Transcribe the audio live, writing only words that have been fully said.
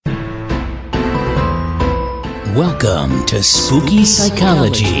Welcome to Spooky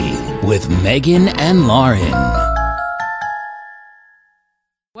Psychology with Megan and Lauren.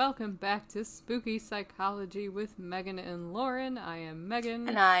 Welcome back to Spooky Psychology with Megan and Lauren. I am Megan.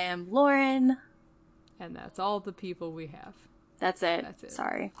 And I am Lauren. And that's all the people we have. That's it. That's it.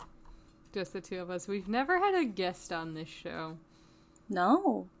 Sorry. Just the two of us. We've never had a guest on this show.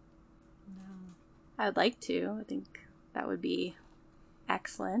 No. I'd like to. I think that would be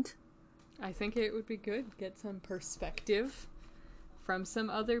excellent. I think it would be good. Get some perspective from some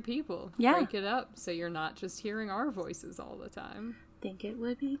other people. Yeah. Break it up so you're not just hearing our voices all the time. Think it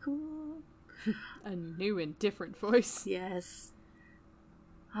would be cool. A new and different voice. Yes.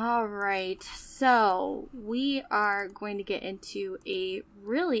 All right. So we are going to get into a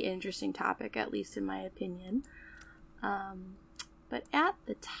really interesting topic, at least in my opinion. But at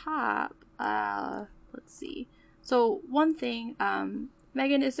the top, let's see. So one thing,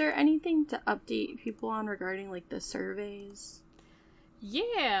 Megan, is there anything to update people on regarding, like, the surveys?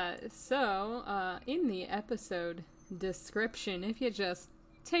 Yeah, so, in the episode description, if you just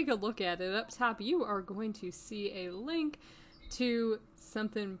take a look at it up top, you are going to see a link to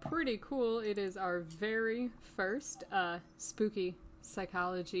something pretty cool. It is our very first, Spooky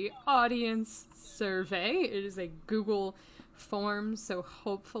Psychology audience survey. It is a Google form, so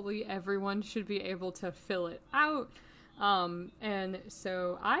hopefully everyone should be able to fill it out. And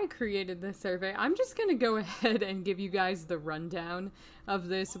so I created this survey. I'm just going to go ahead and give you guys the rundown of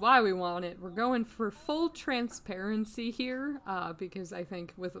this, why we want it. We're going for full transparency here, because I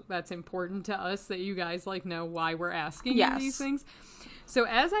think that's important to us that you guys know why we're asking you these things. So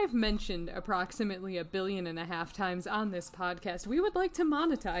as I've mentioned approximately 1.5 billion times on this podcast, we would like to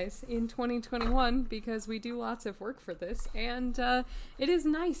monetize in 2021 because we do lots of work for this, and it is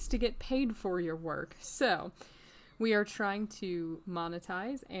nice to get paid for your work. So we are trying to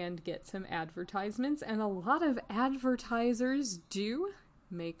monetize and get some advertisements, and a lot of advertisers do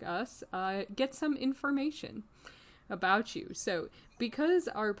make us get some information about you. So because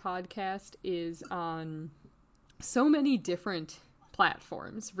our podcast is on so many different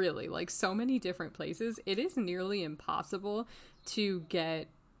platforms, really, so many different places, it is nearly impossible to get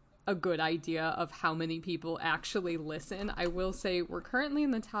a good idea of how many people actually listen. I will say we're currently in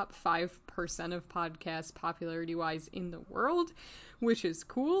the top 5% of podcasts popularity-wise in the world, which is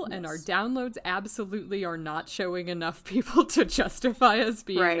cool, and our downloads absolutely are not showing enough people to justify us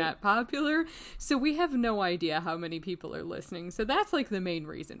being that popular. So we have no idea how many people are listening. So that's the main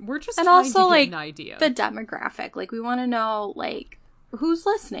reason. We're just trying to get an idea. The demographic. We want to know, who's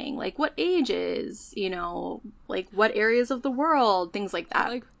listening, what ages, what areas of the world, things like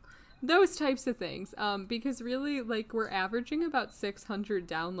that. Those types of things, because really, we're averaging about 600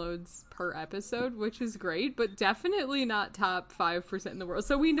 downloads per episode, which is great, but definitely not top 5% in the world.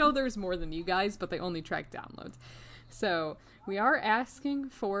 So we know there's more than you guys, but they only track downloads. So we are asking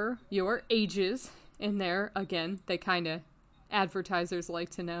for your ages in there. Again, advertisers like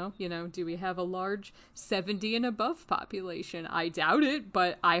to know, do we have a large 70 and above population? I doubt it,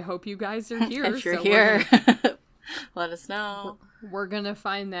 but I hope you guys are here. If you're here, let us know. We're going to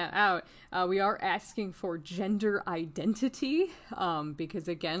find that out. We are asking for gender identity, because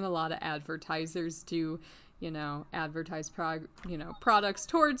again, a lot of advertisers do, advertise products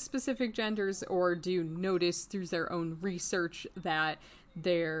towards specific genders, or do notice through their own research that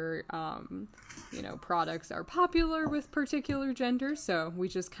their, products are popular with particular genders. So we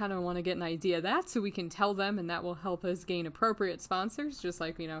just kind of want to get an idea of that so we can tell them, and that will help us gain appropriate sponsors. Just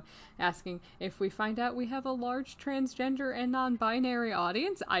asking if we find out we have a large transgender and non-binary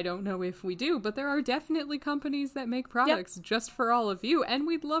audience. I don't know if we do, but there are definitely companies that make products just for all of you, and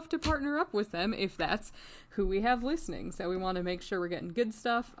we'd love to partner up with them if that's who we have listening. So we want to make sure we're getting good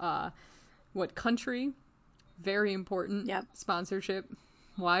stuff. What country? Very important. Sponsorship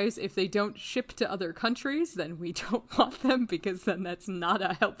wise. If they don't ship to other countries, then we don't want them, because then that's not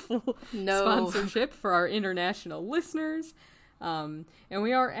a helpful sponsorship for our international listeners. And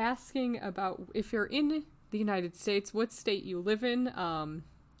we are asking about if you're in the United States, what state you live in,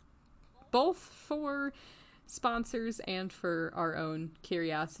 both for sponsors and for our own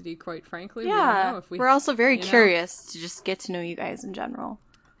curiosity, quite frankly. We're also very curious to just get to know you guys in general.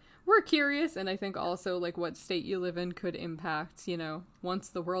 We're curious, and I think also, what state you live in could impact, once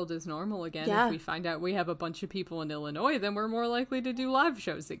the world is normal again. Yeah. If we find out we have a bunch of people in Illinois, then we're more likely to do live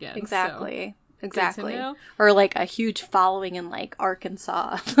shows again. Exactly. So, exactly. Or, a huge following in,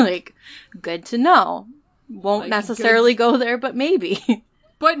 Arkansas. Good to know. Won't necessarily go there, but maybe.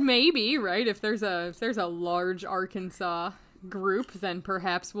 But maybe, right? If there's a large Arkansas group, then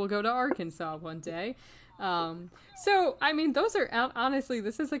perhaps we'll go to Arkansas one day. So, I mean, those are, honestly,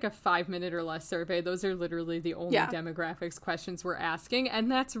 this is like a 5-minute or less survey. Those are literally the only demographics questions we're asking. And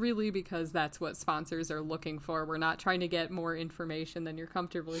that's really because that's what sponsors are looking for. We're not trying to get more information than you're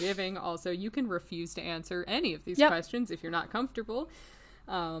comfortable giving. Also, you can refuse to answer any of these questions if you're not comfortable.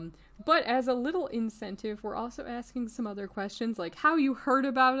 But as a little incentive, we're also asking some other questions, like how you heard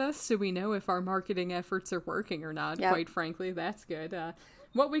about us, so we know if our marketing efforts are working or not. Quite frankly, that's good.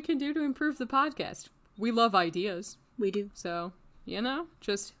 What we can do to improve the podcast. We love ideas. We do. So,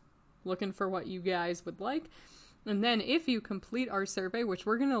 just looking for what you guys would like. And then if you complete our survey, which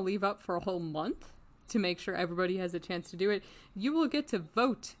we're going to leave up for a whole month to make sure everybody has a chance to do it, you will get to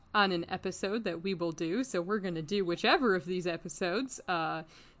vote on an episode that we will do. So we're going to do whichever of these episodes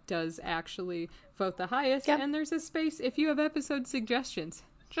does actually vote the highest. Yep. And there's a space if you have episode suggestions.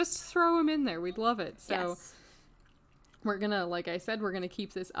 Just throw them in there. We'd love it. So we're going to, like I said, we're going to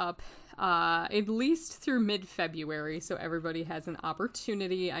keep this up at least through mid-February, so everybody has an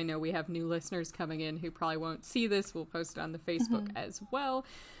opportunity. I know we have new listeners coming in who probably won't see this. We'll post it on the Facebook as well.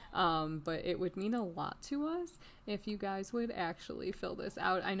 But it would mean a lot to us if you guys would actually fill this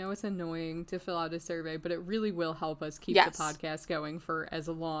out. I know it's annoying to fill out a survey, but it really will help us keep the podcast going for as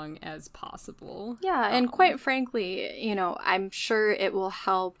long as possible. Yeah, and quite frankly, I'm sure it will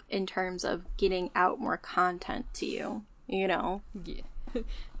help in terms of getting out more content to you, Yeah.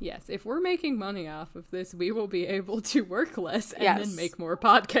 Yes, if we're making money off of this, we will be able to work less and then make more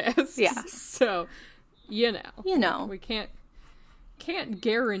podcasts. Yes. So, we can't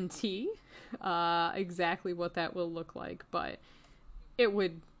guarantee exactly what that will look like, but it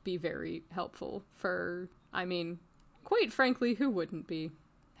would be very helpful for, quite frankly, who wouldn't be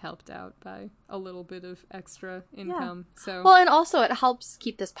helped out by a little bit of extra income? So, well, and also it helps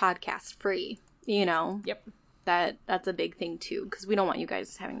keep this podcast free, Yep. That's a big thing too, because we don't want you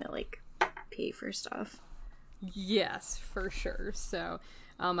guys having to pay for stuff. Yes, for sure. So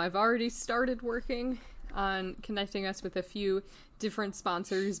I've already started working on connecting us with a few different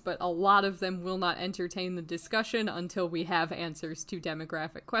sponsors, but a lot of them will not entertain the discussion until we have answers to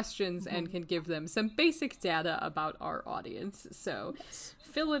demographic questions and can give them some basic data about our audience. So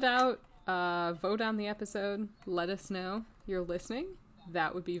fill it out, vote on the episode, let us know you're listening.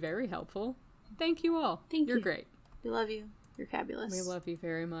 That would be very helpful. Thank you all. You're great. We love you. You're fabulous. We love you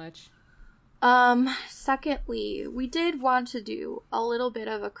very much. Secondly, we did want to do a little bit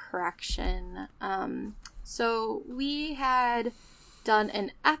of a correction. So we had done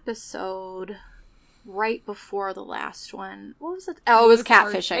an episode right before the last one. What was it? Oh, it was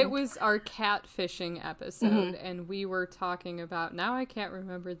catfishing. It was our catfishing episode, and we were talking about, now I can't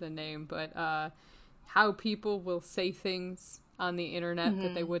remember the name, but how people will say things on the internet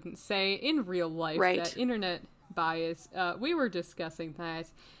that they wouldn't say in real life. Right. That internet bias. We were discussing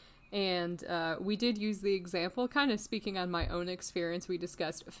that, and we did use the example, kind of speaking on my own experience, we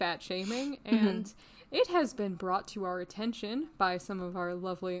discussed fat shaming, and it has been brought to our attention by some of our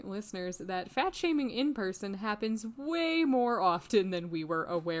lovely listeners that fat shaming in person happens way more often than we were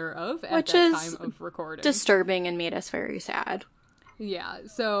aware of at that time of recording. Disturbing and made us very sad. Yeah,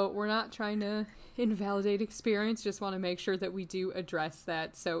 so we're not trying to invalidate experience, just want to make sure that we do address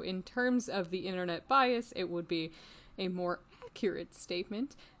that. So in terms of the internet bias, it would be a more accurate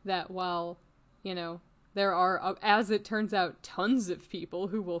statement that while, there are, as it turns out, tons of people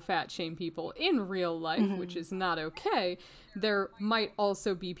who will fat shame people in real life, which is not okay, there might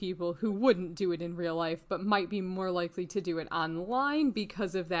also be people who wouldn't do it in real life, but might be more likely to do it online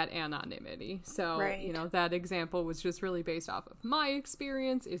because of that anonymity. So, that example was just really based off of my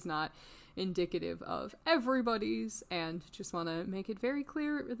experience, is not indicative of everybody's, and just want to make it very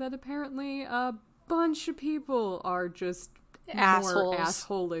clear that apparently a bunch of people are just more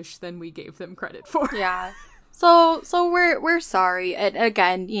asshole-ish than we gave them credit for. Yeah. So we're sorry. And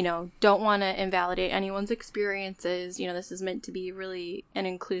again, don't want to invalidate anyone's experiences. This is meant to be really an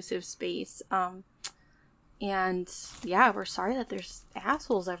inclusive space. And yeah, we're sorry that there's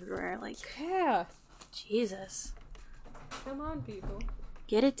assholes everywhere. Yeah. Jesus. Come on, people.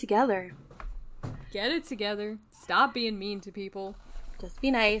 Get it together. Get it together. Stop being mean to people. Just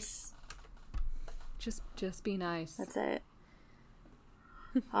be nice. Just be nice. That's it.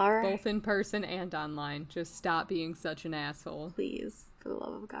 All right. Both in person and online. Just stop being such an asshole. Please, for the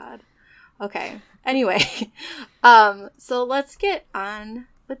love of God. Okay. Anyway, so let's get on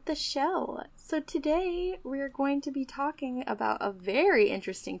with the show. So today we're going to be talking about a very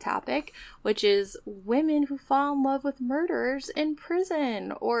interesting topic, which is women who fall in love with murderers in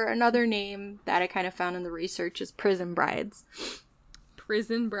prison, or another name that I kind of found in the research is prison brides.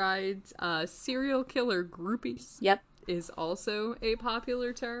 Prison brides, serial killer groupies. Yep. Is also a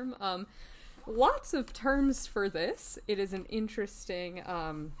popular term. lots of terms for this. It is an interesting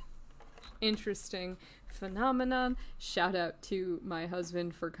phenomenon. Shout out to my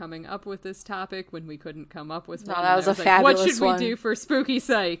husband for coming up with this topic when we couldn't come up with one. That was a like, fabulous what should one. we do for Spooky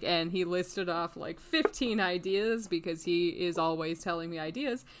Psych? And he listed off like 15 ideas because he is always telling me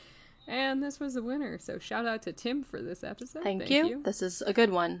ideas. And this was the winner. So shout out to Tim for this episode. Thank you. This is a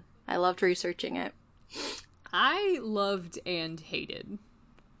good one. I loved researching it. I loved and hated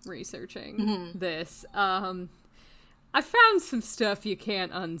researching this. I found some stuff you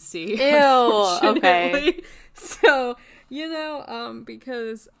can't unsee. Ew, okay. So,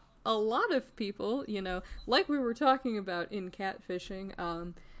 because a lot of people, like we were talking about in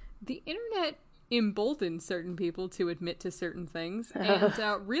catfishing, the internet emboldens certain people to admit to certain things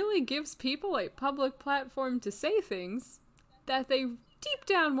and really gives people a public platform to say things that they deep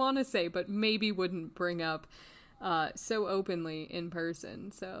down want to say, but maybe wouldn't bring up so openly in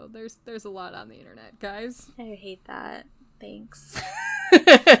person. So there's a lot on the internet, guys. I hate that. Thanks.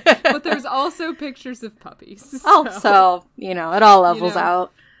 But there's also pictures of puppies. So it all levels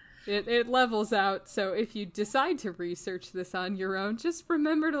out. It levels out. So if you decide to research this on your own, just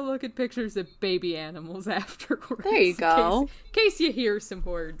remember to look at pictures of baby animals afterwards. There you go. In case you hear some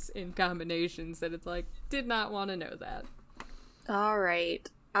words in combinations that it's like, did not want to know that. All right.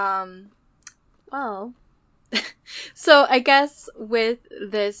 Well, so I guess with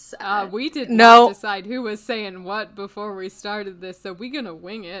this, we did not decide who was saying what before we started this, so we're gonna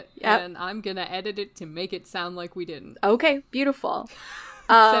wing it, and I'm gonna edit it to make it sound like we didn't. Okay, beautiful.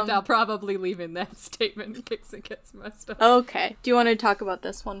 Except I'll probably leave in that statement in case it gets messed up. Okay. Do you want to talk about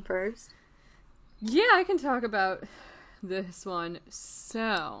this one first? Yeah, I can talk about this one.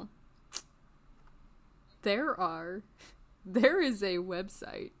 So, there is a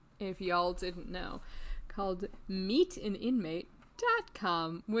website, if y'all didn't know, called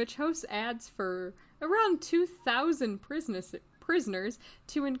meetaninmate.com, which hosts ads for around 2,000 prisoners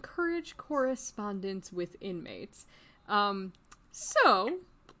to encourage correspondence with inmates. So,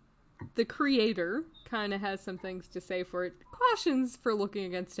 the creator kind of has some things to say for it. Cautions for looking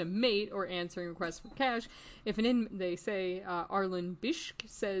against a mate or answering requests for cash. They say, Arlen Bishk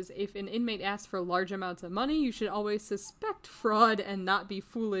says, if an inmate asks for large amounts of money, you should always suspect fraud and not be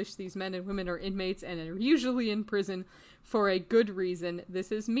foolish. These men and women are inmates and are usually in prison for a good reason.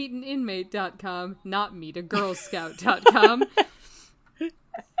 This is meetaninmate.com, not meetagirlscout.com.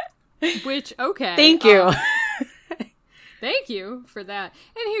 Which, okay. Thank you. Thank you for that.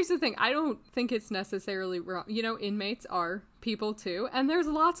 And here's the thing. I don't think it's necessarily wrong. Inmates are people too. And there's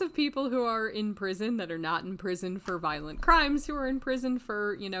lots of people who are in prison that are not in prison for violent crimes, who are in prison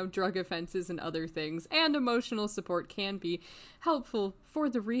for, drug offenses and other things. And emotional support can be helpful for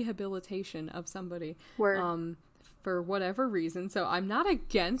the rehabilitation of somebody. For whatever reason. So I'm not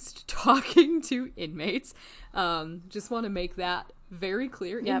against talking to inmates. Just want to make that very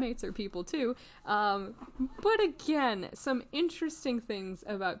clear. Yep. Inmates are people too. But again, some interesting things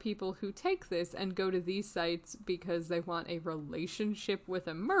about people who take this and go to these sites because they want a relationship with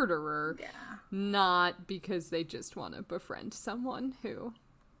a murderer, not because they just want to befriend someone who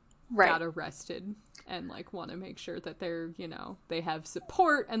got arrested and want to make sure that they're, they have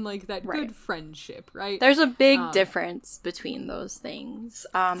support and that good friendship, right? There's a big difference between those things.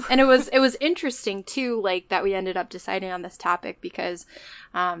 And it was interesting too, that we ended up deciding on this topic because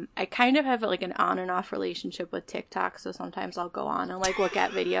I kind of have an on and off relationship with TikTok, so sometimes I'll go on and look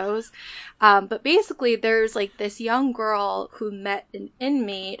at videos. But basically there's this young girl who met an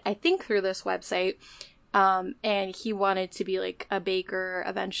inmate, I think through this website, and he wanted to be a baker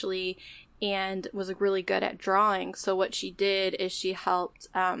eventually and was really good at drawing. So what she did is she helped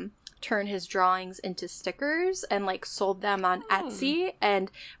turn his drawings into stickers and sold them on Etsy and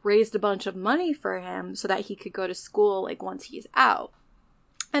raised a bunch of money for him so that he could go to school once he's out.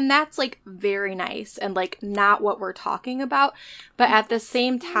 And that's very nice and not what we're talking about, but at the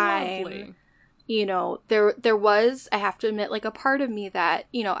same time, lovely. There was, I have to admit, a part of me that,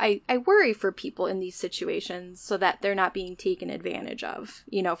 I worry for people in these situations so that they're not being taken advantage of,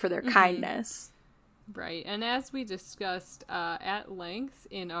 for their kindness. Right. And as we discussed at length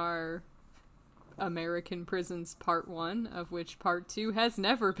in our American Prisons Part 1, of which Part 2 has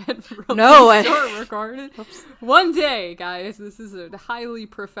never been released or recorded. One day, guys, this is a highly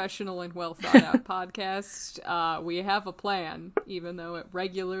professional and well thought out podcast. We have a plan, even though it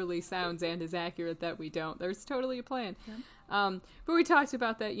regularly sounds and is accurate that we don't. There's totally a plan. Yeah. But we talked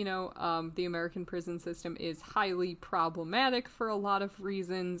about that, the American prison system is highly problematic for a lot of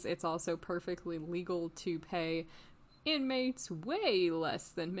reasons. It's also perfectly legal to pay inmates way less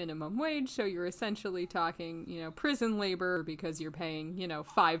than minimum wage, so you're essentially talking, prison labor because you're paying,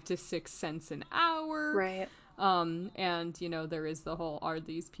 5 to 6 cents an hour. Right. And, there is the whole, are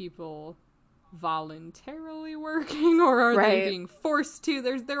these people voluntarily working or are they being forced to?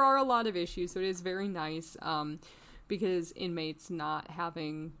 There are a lot of issues, so it is very nice, because inmates not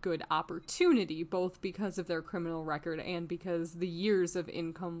having good opportunity, both because of their criminal record and because the years of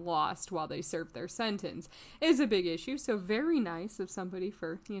income lost while they serve their sentence is a big issue. So very nice of somebody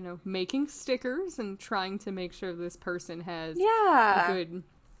for, making stickers and trying to make sure this person has a good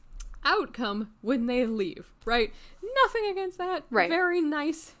outcome when they leave, right? Nothing against that. Right. Very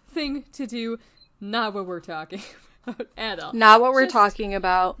nice thing to do. Not what we're talking about at all. Not what we're talking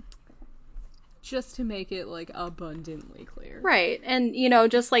about. Just to make it, abundantly clear. Right. And,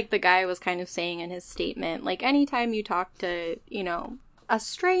 just like the guy was kind of saying in his statement, anytime you talk to, a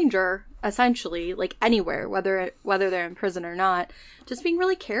stranger, essentially, anywhere, whether they're in prison or not, just being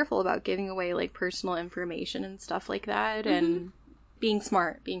really careful about giving away, personal information and stuff like that, and being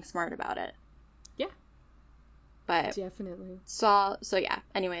smart about it. Yeah. But definitely. So yeah.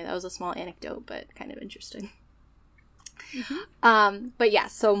 Anyway, that was a small anecdote, but kind of interesting. But yeah,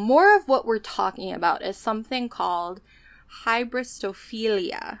 so more of what we're talking about is something called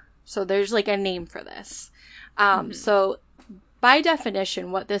hybristophilia. So there's a name for this. So by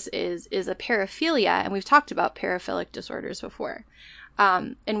definition, what this is a paraphilia, and we've talked about paraphilic disorders before,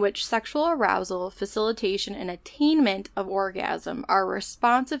 in which sexual arousal, facilitation, and attainment of orgasm are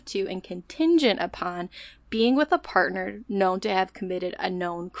responsive to and contingent upon being with a partner known to have committed a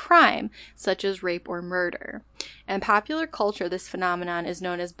known crime, such as rape or murder. In popular culture, this phenomenon is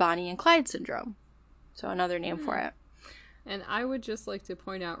known as Bonnie and Clyde syndrome. So another name for it. And I would just like to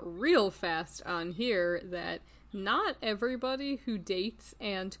point out real fast on here that not everybody who dates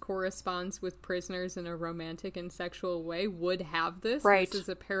and corresponds with prisoners in a romantic and sexual way would have this. Right. This is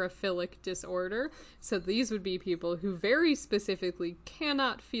a paraphilic disorder. So these would be people who very specifically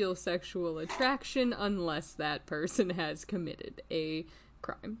cannot feel sexual attraction unless that person has committed a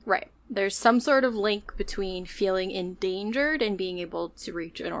crime. Right. There's some sort of link between feeling endangered and being able to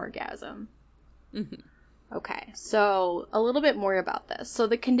reach an orgasm. Okay, so a little bit more about this. So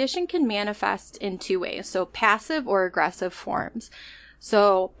the condition can manifest in two ways, so passive or aggressive forms.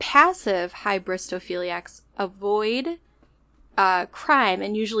 So passive hybristophiliacs avoid crime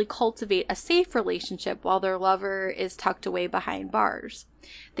and usually cultivate a safe relationship while their lover is tucked away behind bars.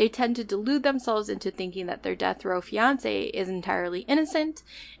 They tend to delude themselves into thinking that their death row fiancé is entirely innocent,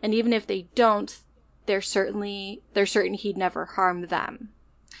 and even if they don't, they're certain he'd never harm them.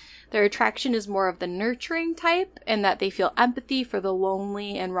 Their attraction is more of the nurturing type, and that they feel empathy for the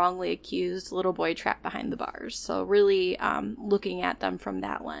lonely and wrongly accused little boy trapped behind the bars. So really looking at them from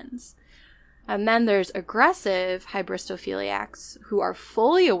that lens. And then there's aggressive hybristophiliacs who are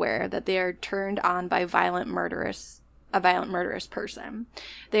fully aware that they are turned on by a violent murderous person.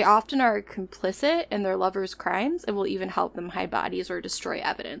 They often are complicit in their lover's crimes and will even help them hide bodies or destroy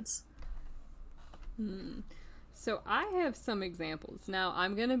evidence. So I have some examples. Now,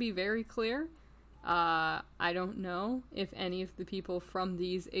 I'm going to be very clear. I don't know if any of the people from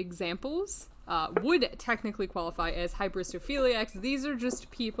these examples would technically qualify as hybristophiliacs. These are just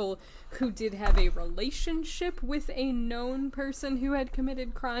people who did have a relationship with a known person who had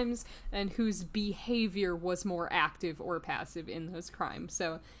committed crimes and whose behavior was more active or passive in those crimes.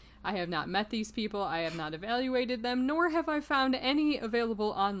 So I have not met these people, I have not evaluated them, nor have I found any available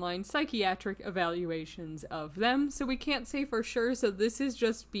online psychiatric evaluations of them, so we can't say for sure, so this is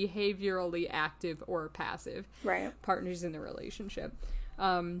just behaviorally active or passive partners in the relationship.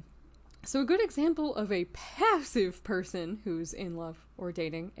 So a good example of a passive person who's in love or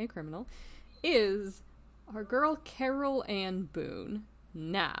dating a criminal is our girl Carol Ann Boone.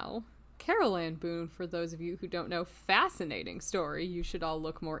 Now, Carol Ann Boone, for those of you who don't know, fascinating story. You should all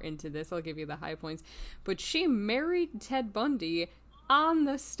look more into this. I'll give you the high points. But she married Ted Bundy on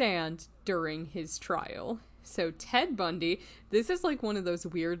the stand during his trial. So Ted Bundy, this is one of those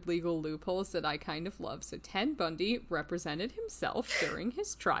weird legal loopholes that I kind of love. So Ted Bundy represented himself during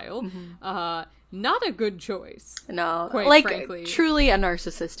his trial. Not a good choice. No, quite frankly. Truly a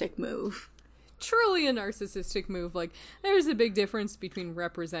narcissistic move. Truly a narcissistic move. There's a big difference between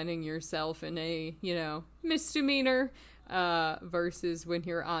representing yourself in a, misdemeanor, versus when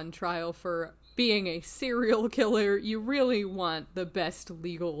you're on trial for being a serial killer. You really want the best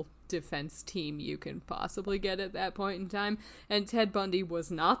legal defense team you can possibly get at that point in time. And Ted Bundy was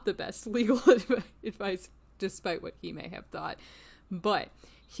not the best legal advice, despite what he may have thought. But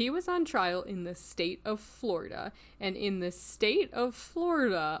he was on trial in the state of Florida. And in the state of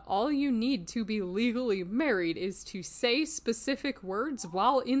Florida, all you need to be legally married is to say specific words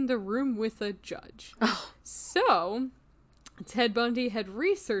while in the room with a judge. Oh. So, Ted Bundy had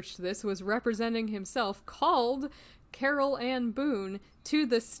researched this, was representing himself, called Carol Ann Boone to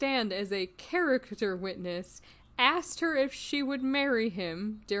the stand as a character witness, asked her if she would marry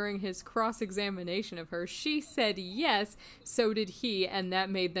him during his cross-examination of her. She said yes, so did he, and that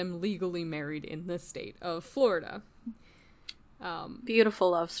made them legally married in the state of Florida.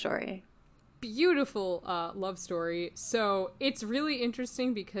 Beautiful love story. Beautiful love story. So it's really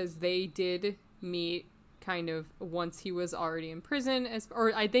interesting because they did meet kind of once he was already in prison,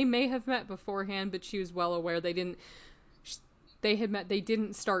 they may have met beforehand, but she was well aware they didn't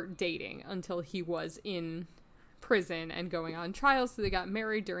start dating until he was in prison and going on trial, so they got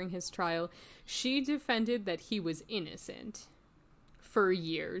married during his trial. She defended that he was innocent for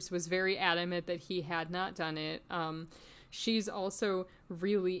years, was very adamant that he had not done it. She's also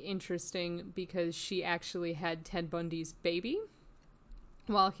really interesting because she actually had Ted Bundy's baby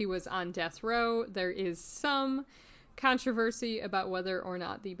while he was on death row. There is some controversy about whether or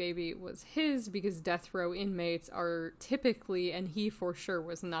not the baby was his, because death row inmates are typically, and he for sure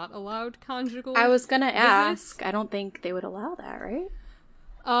was not allowed conjugal I was gonna visits. ask. I don't think they would allow that, right?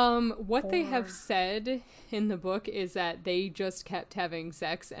 What they have said in the book is that they just kept having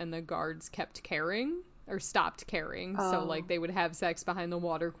sex and the guards kept caring. Or stopped caring. Oh. So, like, they would have sex behind the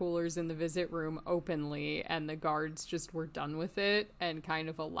water coolers in the visit room openly, and the guards just were done with it and kind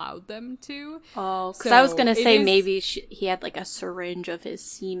of allowed them to. Oh, because so I was gonna say maybe he had, like, a syringe of his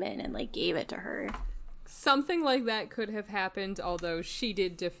semen and, like, gave it to her. Something like that could have happened, although she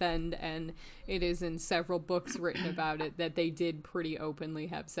did defend, and it is in several books written about it, that they did pretty openly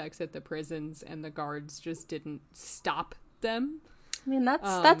have sex at the prisons, and the guards just didn't stop them. I mean,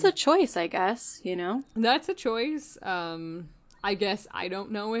 that's a choice, I guess, you know? That's a choice. I guess I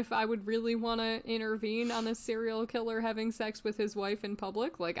don't know if I would really want to intervene on a serial killer having sex with his wife in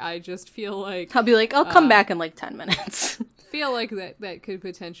public. Like, I just feel like... I'll be like, I'll come back in, like, 10 minutes. feel like that could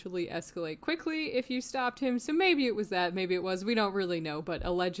potentially escalate quickly if you stopped him. So maybe it was that, maybe it was, we don't really know, but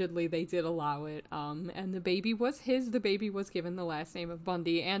allegedly they did allow it. And the baby was his. The baby was given the last name of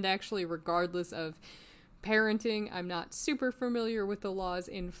Bundy, and actually, regardless of parenting, I'm not super familiar with the laws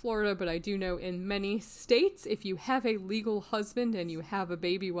in Florida, but I do know in many states, if you have a legal husband and you have a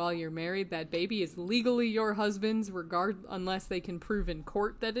baby while you're married, that baby is legally your husband's, unless they can prove in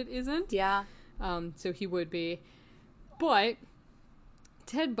court that it isn't. Yeah. So he would be. But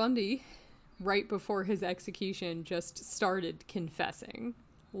Ted Bundy, right before his execution, just started confessing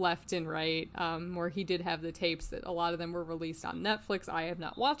left and right, where he did have the tapes that a lot of them were released on Netflix. I have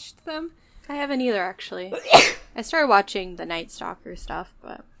not watched them. I haven't either, actually. I started watching the Night Stalker stuff,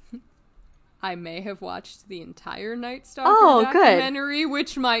 but... I may have watched the entire Night Stalker documentary, good.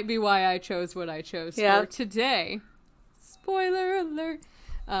 Which might be why I chose what I chose for today. Spoiler alert.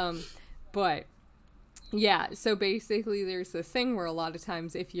 But, yeah, so basically there's this thing where a lot of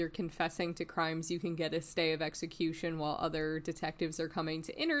times if you're confessing to crimes, you can get a stay of execution while other detectives are coming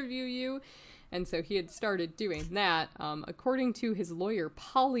to interview you. And so he had started doing that. According to his lawyer,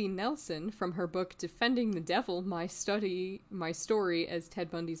 Polly Nelson, from her book Defending the Devil, My Story as Ted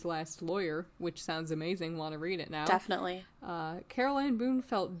Bundy's Last Lawyer, which sounds amazing, want to read it now. Definitely. Carol Ann Boone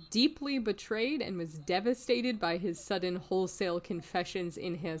felt deeply betrayed and was devastated by his sudden wholesale confessions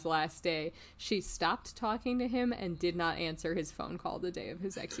in his last day. She stopped talking to him and did not answer his phone call the day of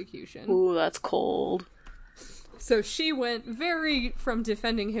his execution. Ooh, that's cold. So she went from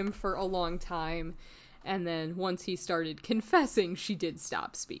defending him for a long time, and then once he started confessing, she did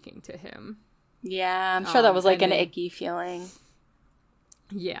stop speaking to him. Yeah, I'm sure that was like an icky feeling.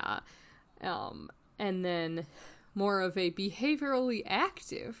 Yeah. And then more of a behaviorally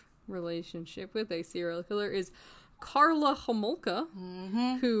active relationship with a serial killer is Karla Homolka,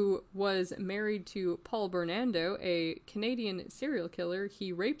 who was married to Paul Bernardo, a Canadian serial killer.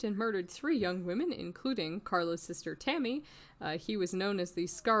 He raped and murdered 3 young women, including Karla's sister Tammy. He was known as the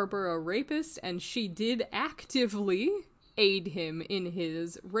Scarborough Rapist, and she did actively aid him in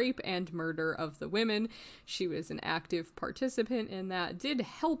his rape and murder of the women. She was an active participant in that, did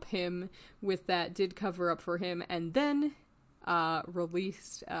help him with that, did cover up for him, and then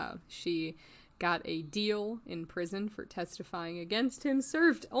released. She got a deal in prison for testifying against him,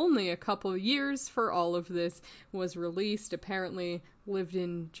 served only a couple years for all of this, was released, apparently lived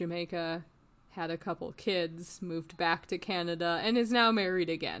in Jamaica, had a couple kids, moved back to Canada, and is now married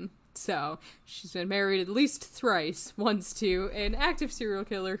again. So, she's been married at least thrice, once to an active serial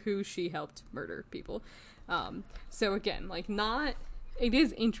killer who she helped murder people. So again, like, not it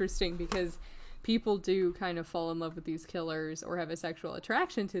is interesting because people do kind of fall in love with these killers or have a sexual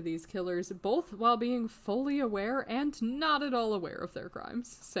attraction to these killers, both while being fully aware and not at all aware of their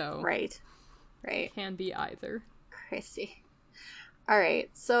crimes. So Right. Can be either. Crazy. All right.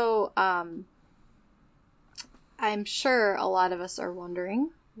 So, I'm sure a lot of us are wondering,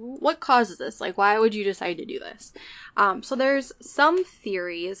 what causes this? Like, why would you decide to do this? So there's some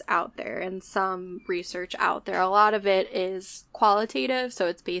theories out there and some research out there. A lot of it is qualitative, so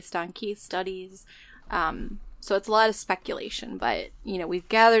it's based on case studies. So it's a lot of speculation, but, we've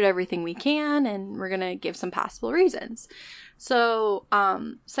gathered everything we can, and we're going to give some possible reasons. So,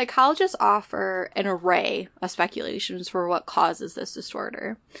 psychologists offer an array of speculations for what causes this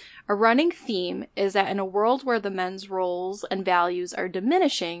disorder. A running theme is that in a world where the men's roles and values are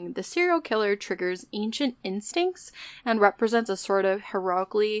diminishing, the serial killer triggers ancient instincts and represents a sort of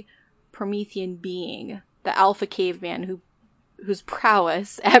heroically Promethean being, the alpha caveman whose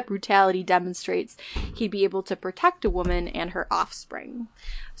prowess at brutality demonstrates he'd be able to protect a woman and her offspring.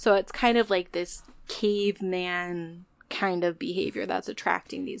 So it's kind of like this caveman kind of behavior that's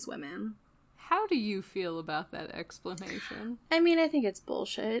attracting these women. How do you feel about that explanation? I mean, I think it's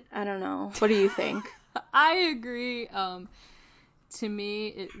bullshit. I don't know. What do you think? I agree. To me,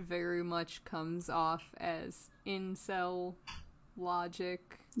 it very much comes off as incel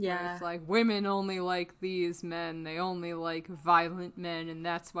logic. Yeah. Where it's like, women only like these men. They only like violent men, and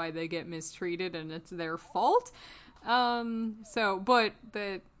that's why they get mistreated, and it's their fault.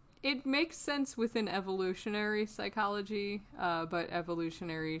 It makes sense within evolutionary psychology, but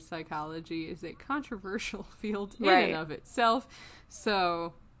evolutionary psychology is a controversial field in and of itself.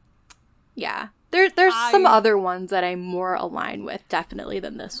 So, yeah, there's some other ones that I'm more aligned with, definitely,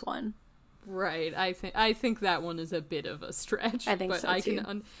 than this one. Right, I think that one is a bit of a stretch. I think but so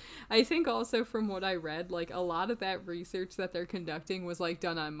too. I think also from what I read, like a lot of that research that they're conducting was like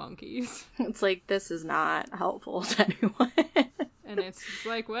done on monkeys. It's like, this is not helpful to anyone. And it's just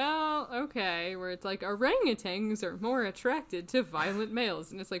like, well, okay, where it's like orangutans are more attracted to violent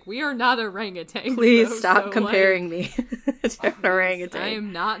males, and it's like, we are not orangutans. Please stop comparing me to an orangutan. I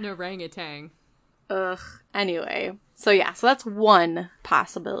am not an orangutan. Ugh. Anyway, so that's one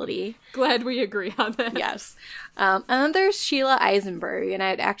possibility. Glad we agree on that. Yes. And then there's Sheila Eisenberg, and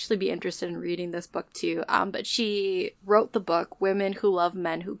I'd actually be interested in reading this book too. But she wrote the book Women Who Love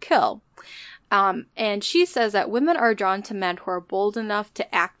Men Who Kill. And she says that women are drawn to men who are bold enough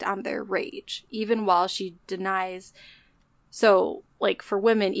to act on their rage, even while she denies. So, like, for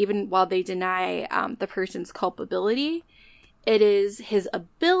women, even while they deny the person's culpability, it is his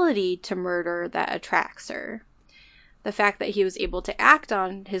ability to murder that attracts her. The fact that he was able to act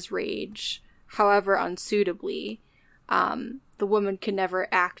on his rage, however unsuitably, the woman can never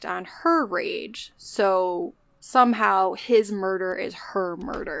act on her rage. So somehow his murder is her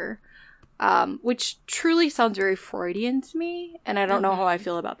murder. Which truly sounds very Freudian to me, and I don't know how I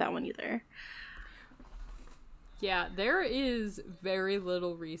feel about that one either. Yeah, there is very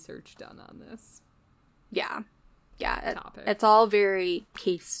little research done on this. Yeah, topic. It's all very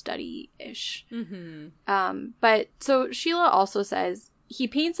case study-ish. Mm-hmm. But so Sheila also says, he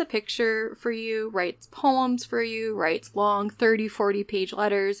paints a picture for you, writes poems for you, writes long 30, 40-page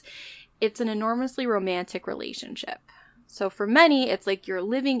letters. It's an enormously romantic relationship. So for many, it's like you're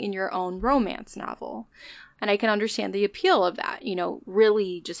living in your own romance novel. And I can understand the appeal of that,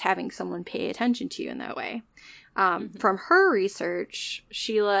 really just having someone pay attention to you in that way. From her research,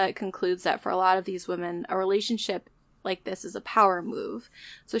 Sheila concludes that for a lot of these women, a relationship like this is a power move.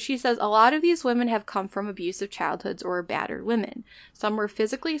 So she says a lot of these women have come from abusive childhoods or battered women. Some were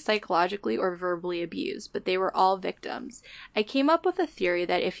physically, psychologically, or verbally abused, but they were all victims. I came up with a theory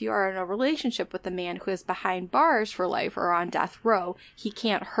that if you are in a relationship with a man who is behind bars for life or on death row, he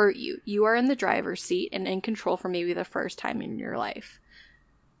can't hurt you. You are in the driver's seat and in control for maybe the first time in your life.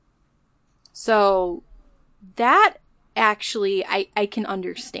 So that actually I can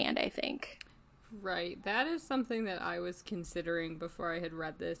understand, I think. Right. That is something that I was considering before I had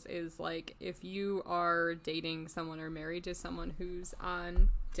read this, is like, if you are dating someone or married to someone who's on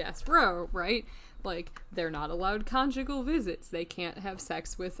death row, right? Like, they're not allowed conjugal visits. They can't have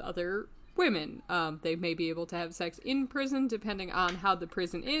sex with other women. They may be able to have sex in prison depending on how the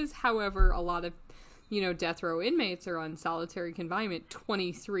prison is. However, a lot of, death row inmates are on solitary confinement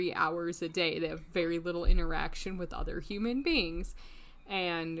 23 hours a day. They have very little interaction with other human beings.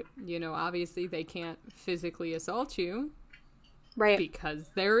 And, obviously they can't physically assault you. Right. Because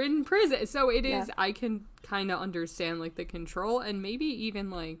they're in prison. So it is, I can kind of understand, like, the control and maybe even,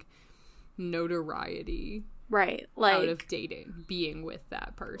 like, notoriety Right. out of dating, being with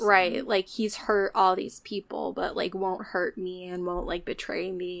that person. Right. Like, he's hurt all these people, but, like, won't hurt me and won't, like,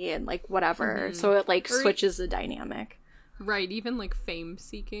 betray me and, like, whatever. Mm-hmm. So it, like, switches the dynamic. Right. Even, like, fame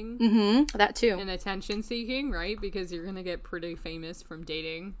seeking. Mm-hmm. That too. And attention seeking, right? Because you're gonna get pretty famous from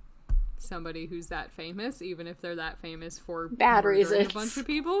dating somebody who's that famous, even if they're that famous for bad reasons. A bunch of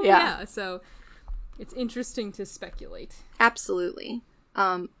people. Yeah. So it's interesting to speculate. Absolutely.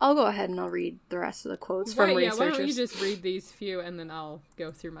 I'll go ahead and I'll read the rest of the quotes from researchers. Why don't you just read these few and then I'll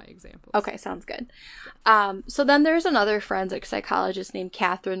go through my examples. Okay, sounds good. So then there's another forensic psychologist named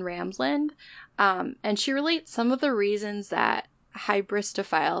Catherine Ramsland, and she relates some of the reasons that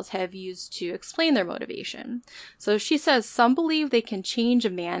hybristophiles have used to explain their motivation. So she says some believe they can change a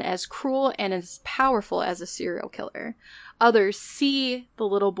man as cruel and as powerful as a serial killer. Others see the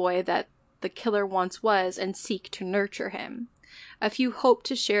little boy that the killer once was and seek to nurture him. A few hope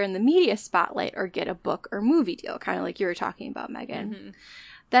to share in the media spotlight or get a book or movie deal, kind of like you were talking about, Megan. Mm-hmm.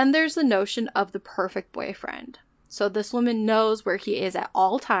 Then there's the notion of the perfect boyfriend. So this woman knows where he is at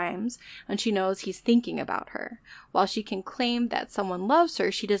all times, and she knows he's thinking about her. While she can claim that someone loves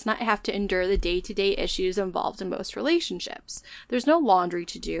her, she does not have to endure the day-to-day issues involved in most relationships. There's no laundry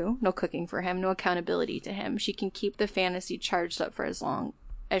to do, no cooking for him, no accountability to him. She can keep the fantasy charged up for as long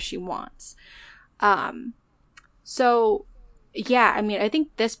as she wants. So yeah, I mean, I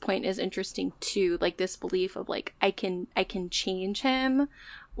think this point is interesting too, like this belief of like I can change him,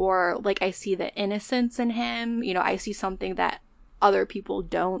 or like I see the innocence in him, you know, I see something that other people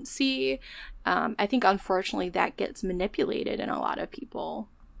don't see. I think unfortunately that gets manipulated in a lot of people.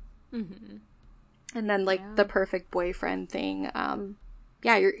 Mm-hmm. And then like the perfect boyfriend thing,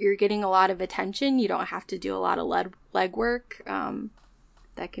 yeah, you're getting a lot of attention, you don't have to do a lot of legwork.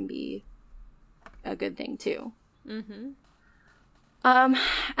 That can be a good thing too. Mm-hmm.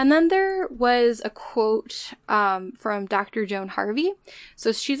 And then there was a quote from Dr. Joan Harvey.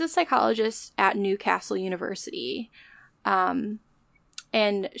 So she's a psychologist at Newcastle University. And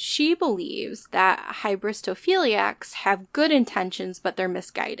she believes that hybristophiliacs have good intentions, but they're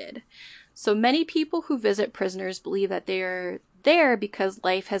misguided. So many people who visit prisoners believe that they're there because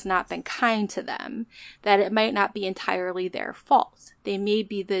life has not been kind to them, that it might not be entirely their fault. They may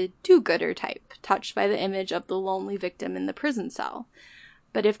be the do-gooder type, touched by the image of the lonely victim in the prison cell.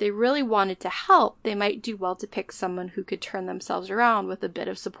 But if they really wanted to help, they might do well to pick someone who could turn themselves around with a bit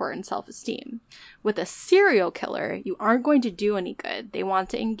of support and self-esteem. With a serial killer, you aren't going to do any good. They want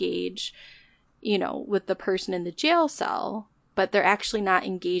to engage, you know, with the person in the jail cell, but they're actually not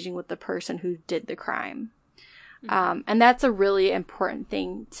engaging with the person who did the crime. And that's a really important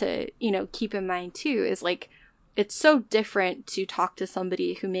thing to, you know, keep in mind too, is like, it's so different to talk to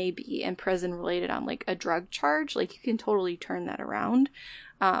somebody who may be in prison related on like a drug charge. Like you can totally turn that around.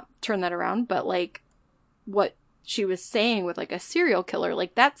 But like what she was saying with like a serial killer,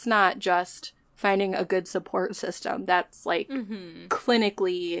 like that's not just finding a good support system. That's like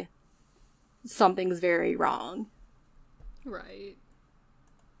clinically something's very wrong. Right.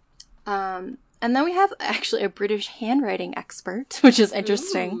 And then we have actually a British handwriting expert, which is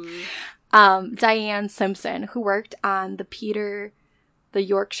interesting. Diane Simpson, who worked on the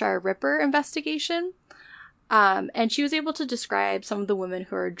Yorkshire Ripper investigation. And she was able to describe some of the women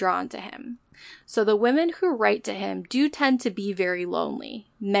who are drawn to him. So the women who write to him do tend to be very lonely.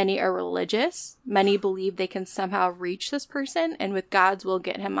 Many are religious. Many believe they can somehow reach this person and with God's will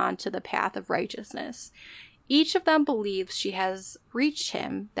get him onto the path of righteousness. Each of them believes she has reached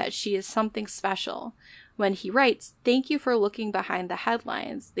him, that she is something special. When he writes, "Thank you for looking behind the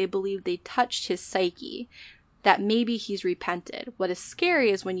headlines," they believe they touched his psyche, that maybe he's repented. What is scary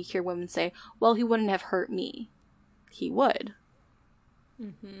is when you hear women say, well, he wouldn't have hurt me. He would.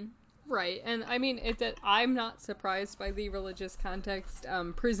 Mm-hmm. Right. And I mean, I'm not surprised by the religious context.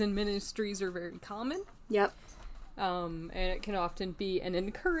 Prison ministries are very common. Yep. And it can often be an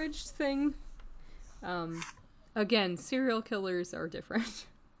encouraged thing. Again, serial killers are different.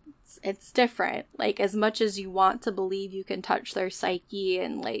 It's different. Like, as much as you want to believe you can touch their psyche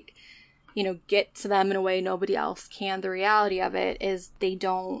and, like, you know, get to them in a way nobody else can, the reality of it is they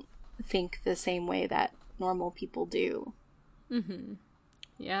don't think the same way that normal people do. Mm-hmm.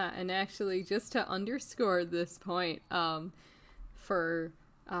 Yeah, and actually, just to underscore this point, for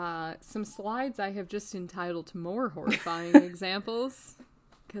some slides I have just entitled More Horrifying Examples,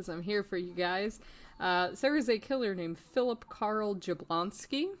 because I'm here for you guys. There is a killer named Philip Karl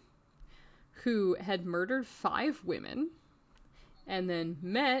Jablonski, who had murdered 5 women, and then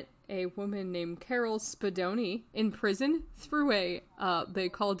met a woman named Carol Spadoni in prison through they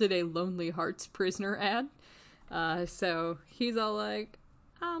called it a Lonely Hearts Prisoner ad. So he's all like,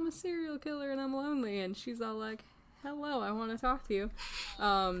 I'm a serial killer and I'm lonely. And she's all like, hello, I want to talk to you.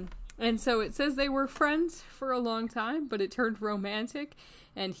 And so it says they were friends for a long time, but it turned romantic,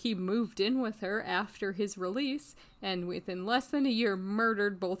 and he moved in with her after his release, and within less than a year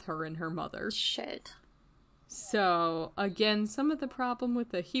murdered both her and her mother. Shit. So, again, some of the problem with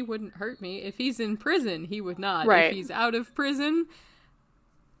the he wouldn't hurt me. If he's in prison, he would not. Right. If he's out of prison,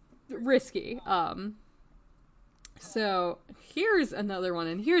 risky. So, here's another one,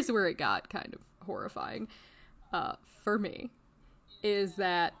 and here's where it got kind of horrifying for me. Is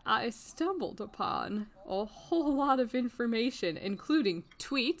that I stumbled upon a whole lot of information, including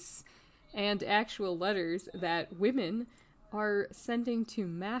tweets and actual letters that women are sending to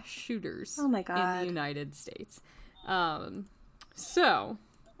mass shooters Oh my God. in the United States. Okay,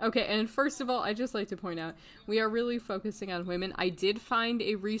 and first of all, I'd just like to point out, we are really focusing on women. I did find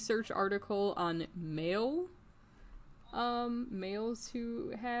a research article on males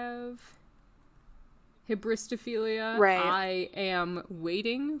who have hybristophilia. Right. I am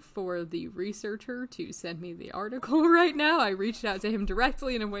waiting for the researcher to send me the article right now. I reached out to him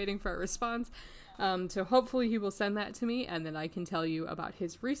directly and I'm waiting for a response. So hopefully he will send that to me and then I can tell you about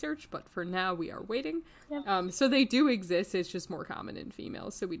his research. But for now, we are waiting. Yep. So they do exist. It's just more common in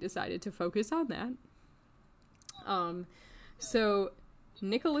females. So we decided to focus on that. So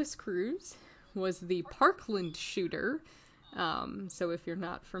Nicholas Cruz was the Parkland shooter. So if you're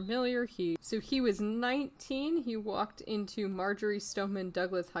not familiar, he was 19. He walked into Marjorie Stoneman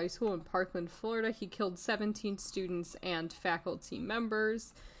Douglas High School in Parkland, Florida. He killed 17 students and faculty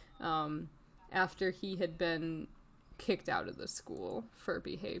members, after he had been kicked out of the school for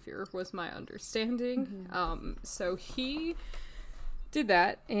behavior, was my understanding. Mm-hmm. So he did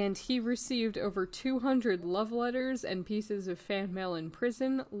that, and he received over 200 love letters and pieces of fan mail in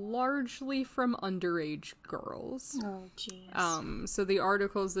prison, largely from underage girls. Oh, jeez. So the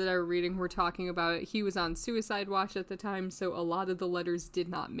articles that I was reading were talking about it. He was on suicide watch at the time, so a lot of the letters did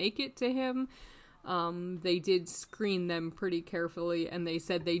not make it to him. They did screen them pretty carefully, and they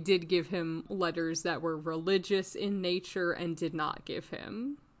said they did give him letters that were religious in nature and did not give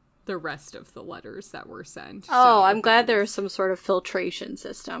him the rest of the letters that were sent. Oh, I'm glad there was some sort of filtration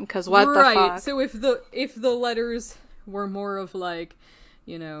system, because what the fuck? So if the letters were more of like,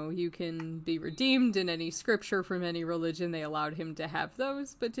 you know, you can be redeemed in any scripture from any religion, they allowed him to have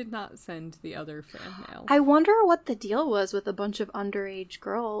those, but did not send the other fan mail. I wonder what the deal was with a bunch of underage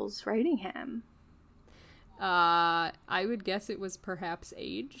girls writing him. I would guess it was perhaps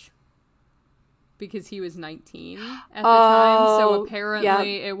age. Because he was 19 at the time, so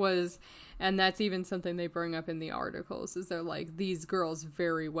apparently it was, and that's even something they bring up in the articles, is they're like, these girls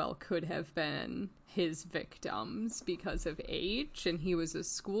very well could have been his victims because of age, and he was a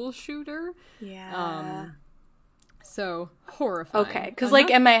school shooter. Yeah. So, horrifying. Okay, because,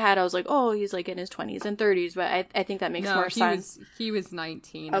 like, in my head, I was like, oh, he's, like, in his 20s and 30s, but I think that makes more sense. He was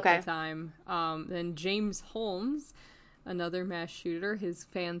 19 at the time. Then James Holmes, another mass shooter. His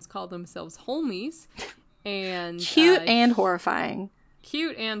fans call themselves Holmies. And cute and horrifying.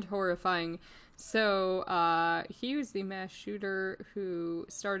 Cute and horrifying. So, he was the mass shooter who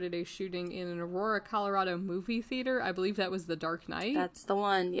started a shooting in an Aurora, Colorado movie theater. I believe that was The Dark Knight. That's the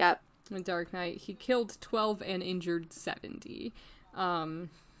one, yep. The Dark Knight. He killed 12 and injured 70. And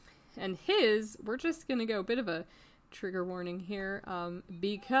we're just gonna go a bit of a trigger warning here,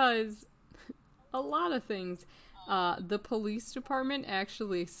 because a lot of things, the police department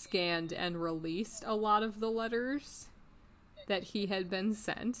actually scanned and released a lot of the letters that he had been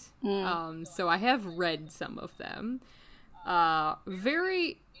sent. So I have read some of them.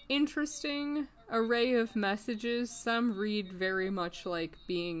 Very interesting array of messages. Some read very much like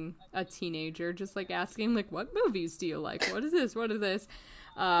being a teenager, just like asking, like, what movies do you like? What is this? What is this?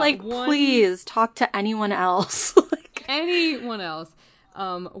 Please talk to anyone else. Anyone else.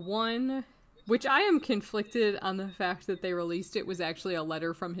 One, which I am conflicted on the fact that they released it, was actually a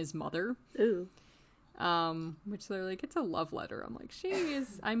letter from his mother. Ooh. Which they're like, it's a love letter. I'm like, she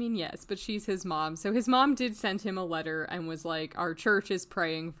is, I mean, yes, but she's his mom. So his mom did send him a letter and was like, our church is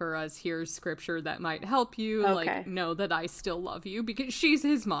praying for us. Here's scripture that might help you. Okay. Like, know that I still love you, because she's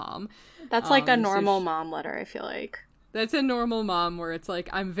his mom. That's like a normal mom letter, I feel like. That's a normal mom where it's like,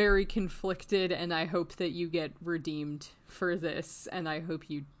 I'm very conflicted and I hope that you get redeemed for this, and I hope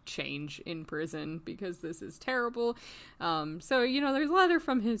you change in prison because this is terrible. So, you know, there's a letter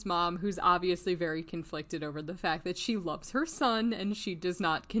from his mom who's obviously very conflicted over the fact that she loves her son and she does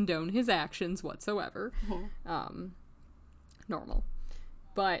not condone his actions whatsoever. Mm-hmm. Normal.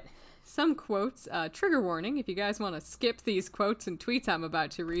 But some quotes, trigger warning, if you guys want to skip these quotes and tweets I'm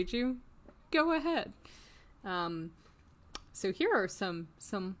about to read you, go ahead. So here are some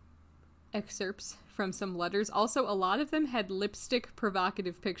excerpts from some letters. Also, a lot of them had lipstick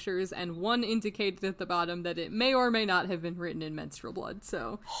provocative pictures, and one indicated at the bottom that it may or may not have been written in menstrual blood.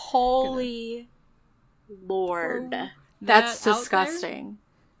 So, holy Lord, that's disgusting.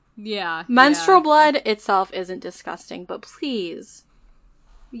 Yeah. Menstrual blood itself isn't disgusting, but please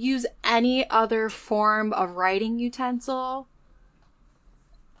use any other form of writing utensil.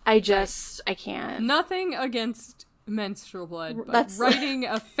 I can't. Nothing against menstrual blood, but writing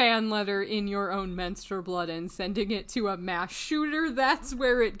a fan letter in your own menstrual blood and sending it to a mass shooter, that's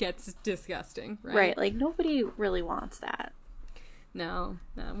where it gets disgusting, right? Right, like, nobody really wants that. No.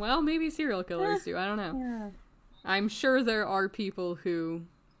 Well, maybe serial killers do, I don't know. Yeah. I'm sure there are people who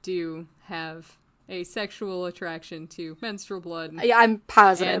do have a sexual attraction to menstrual blood. Yeah, I'm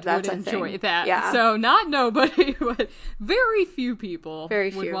positive and that's would a enjoy thing. that. Yeah. So not nobody, but very few people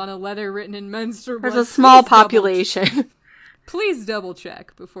would want a letter written in menstrual blood. There's a small population. Please double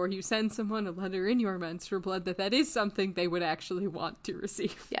check before you send someone a letter in your menstrual blood that is something they would actually want to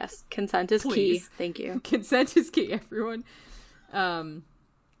receive. Yes, consent is key. Thank you. Consent is key, everyone.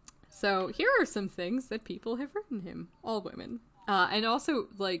 So here are some things that people have written him, all women. And also,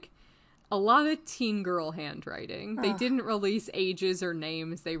 like, a lot of teen girl handwriting. They didn't release ages or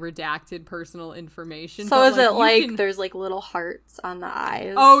names. They redacted personal information. So is it like there's like little hearts on the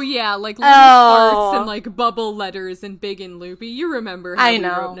eyes? Oh yeah, like little hearts and like bubble letters and big and loopy. You remember how we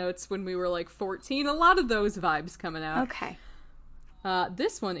wrote notes when we were like 14? A lot of those vibes coming out. Okay.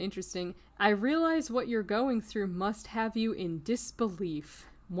 This one, interesting. I realize what you're going through must have you in disbelief.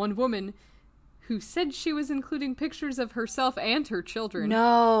 One woman who said she was including pictures of herself and her children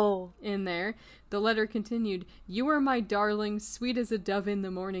in there. The letter continued, "You are my darling, sweet as a dove in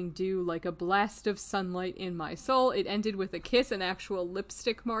the morning dew, like a blast of sunlight in my soul." It ended with a kiss, an actual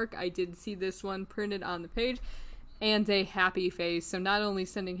lipstick mark. I did see this one printed on the page. And a happy face. So not only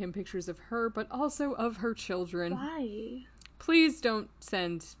sending him pictures of her, but also of her children. Why? Please don't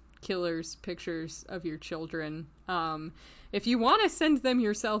send killers pictures of your children. If you want to send them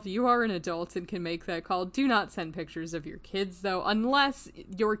yourself, you are an adult and can make that call. Do not send pictures of your kids, though, unless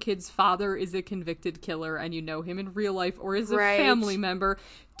your kid's father is a convicted killer and you know him in real life or is a family member.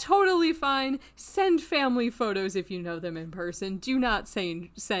 Totally fine. Send family photos if you know them in person. Do not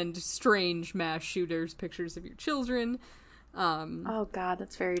send strange mass shooters pictures of your children. Oh God,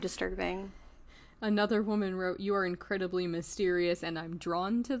 that's very disturbing. Another woman wrote, "You are incredibly mysterious and I'm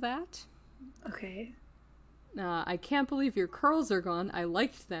drawn to that." Okay. I can't believe your curls are gone. I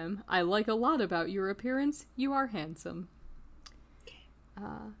liked them. I like a lot about your appearance. You are handsome.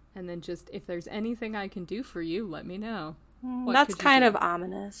 And then just, if there's anything I can do for you, let me know. That's kind of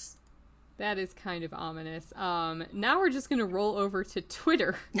ominous. That is kind of ominous. Now we're just going to roll over to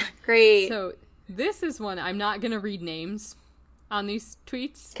Twitter. Great. So this is one, I'm not going to read names on these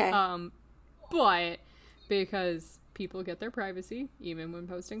tweets. Okay. But because people get their privacy, even when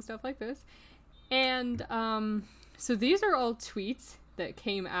posting stuff like this. And, so these are all tweets that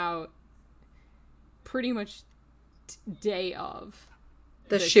came out pretty much day of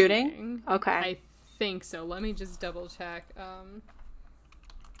the shooting? Okay. I think so. Let me just double check.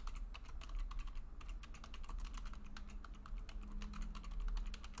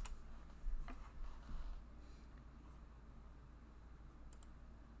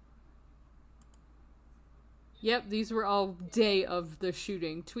 Yep, these were all day of the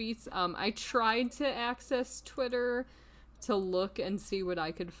shooting tweets. I tried to access Twitter to look and see what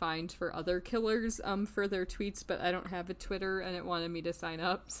I could find for other killers for their tweets, but I don't have a Twitter and it wanted me to sign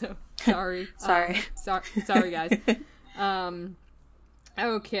up, so sorry. Sorry. Sorry, guys.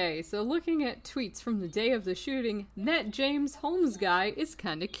 Okay, so looking at tweets from the day of the shooting, that James Holmes guy is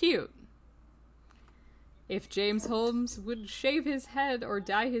kinda cute. If James Holmes would shave his head or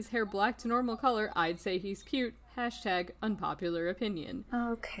dye his hair black to normal color, I'd say he's cute. Hashtag unpopular opinion.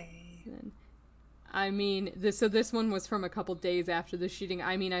 Okay. I mean, this one was from a couple days after the shooting.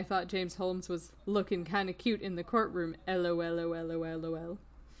 I mean, I thought James Holmes was looking kind of cute in the courtroom. LOL.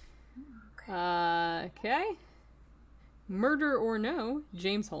 Okay. Murder or no,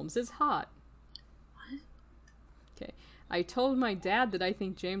 James Holmes is hot. I told my dad that I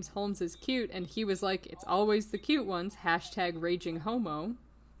think James Holmes is cute, and he was like, "It's always the cute ones." Hashtag raging homo.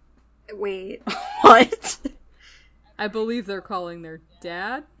 Wait, what? I believe they're calling their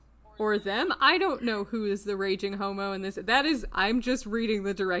dad or them. I don't know who is the raging homo in this. That is, I'm just reading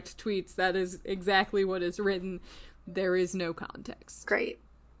the direct tweets. That is exactly what is written. There is no context. Great.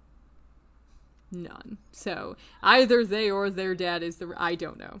 None. So either they or their dad is I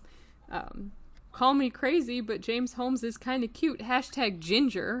don't know. call me crazy, but James Holmes is kind of cute. Hashtag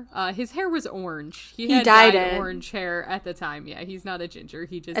ginger. His hair was orange. He had dyed dyed it. orange hair at the time. Yeah, he's not a ginger.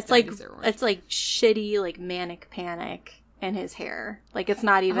 He just It's dyed like his hair orange. it's like shitty like manic panic in his hair. Like it's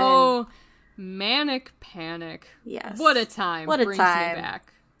not even. Oh, manic panic. Yes. What a time. What a Brings time. me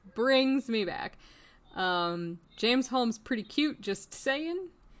back. Brings me back. James Holmes pretty cute, just saying.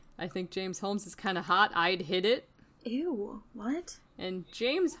 I think James Holmes is kind of hot. I'd hit it. Ew. What? And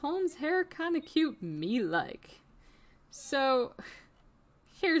James Holmes' hair kind of cute, me like. So,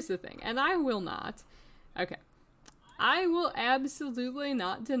 here's the thing, and I will not. Okay. I will absolutely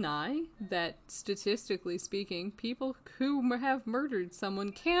not deny that, statistically speaking, people who have murdered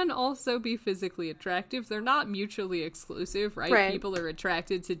someone can also be physically attractive. They're not mutually exclusive, right? Right. People are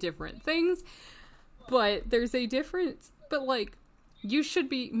attracted to different things, but there's a difference. But, like,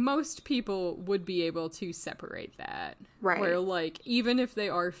 most people would be able to separate that. Right. Where, like, even if they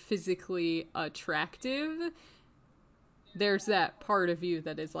are physically attractive, there's that part of you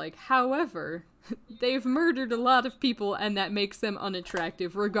that is like, however, they've murdered a lot of people and that makes them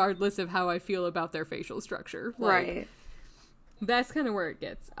unattractive regardless of how I feel about their facial structure. Like, Right. That's kind of where it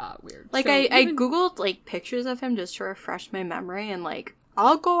gets weird. Like, So I even- Googled, like, pictures of him just to refresh my memory, and, like,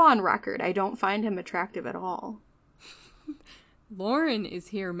 I'll go on record. I don't find him attractive at all. Lauren is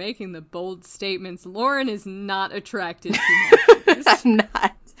here making the bold statements. Lauren is not attracted to monsters. I'm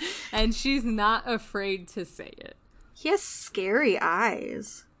not. And she's not afraid to say it. He has scary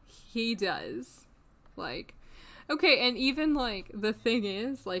eyes. He does. Like, okay, and even, like, the thing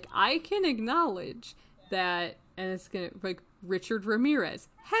is, like, I can acknowledge that, and it's gonna, like, Richard Ramirez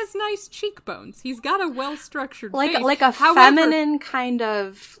has nice cheekbones. He's got a well-structured face. Like a However, feminine kind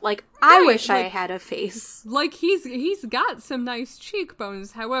of, like, I Right, wish I like- had a face. like, he's got some nice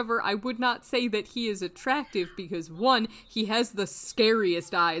cheekbones. However, I would not say that he is attractive because, one, he has the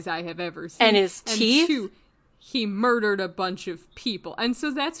scariest eyes I have ever seen. And his teeth? Two, he murdered a bunch of people. And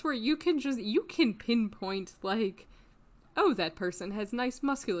so that's where you can pinpoint, like, oh, that person has nice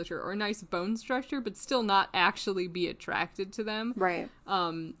musculature or nice bone structure, but still not actually be attracted to them. Right.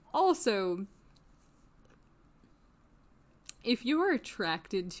 Also, if you are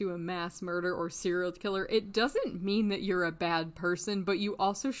attracted to a mass murder or serial killer, it doesn't mean that you're a bad person, but you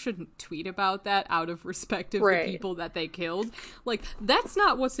also shouldn't tweet about that out of respect of Right. the people that they killed. Like, that's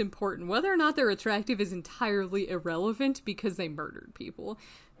not what's important. Whether or not they're attractive is entirely irrelevant because they murdered people.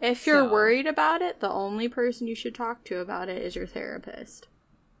 If you're So- worried about it, the only person you should talk to about it is your therapist.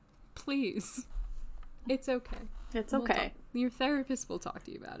 Please. It's okay. It's We'll okay. talk- your therapist will talk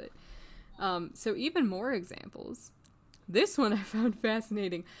to you about it. So even more examples. This one I found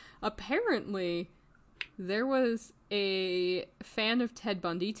fascinating. Apparently, there was a fan of Ted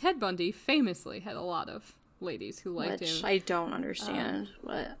Bundy. Ted Bundy famously had a lot of ladies who liked Which him. I don't understand.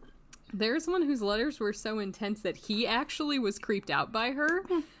 But There's one whose letters were so intense that he actually was creeped out by her.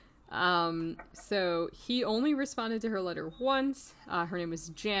 So he only responded to her letter once. Her name was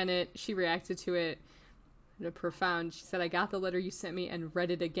Janet. She reacted to it in a profound. She said, "I got the letter you sent me and read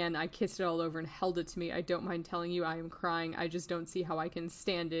it again. I kissed it all over and held it to me. I don't mind telling you I am crying. I just don't see how I can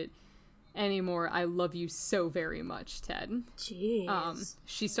stand it anymore. I love you so very much, Ted." jeez.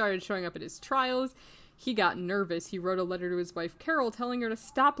 She started showing up at his trials. He got nervous. He wrote a letter to his wife, Carol, telling her to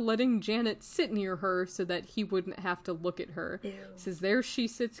stop letting Janet sit near her so that he wouldn't have to look at her. Ew. Says, there she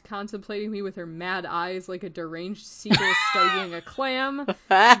sits contemplating me with her mad eyes like a deranged seagull studying a clam.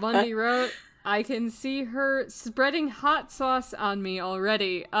 Bundy wrote, I can see her spreading hot sauce on me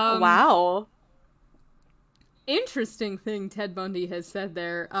already. Wow. Interesting thing Ted Bundy has said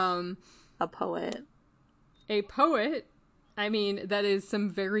there. A poet. A poet. I mean, that is some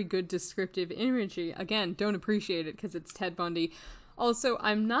very good descriptive imagery. Again, don't appreciate it because it's Ted Bundy. Also,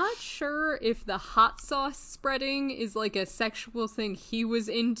 I'm not sure if the hot sauce spreading is like a sexual thing he was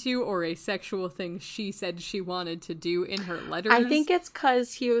into or a sexual thing she said she wanted to do in her letters. I think it's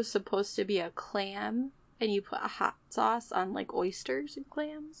because he was supposed to be a clam, and you put a hot sauce on, like, oysters and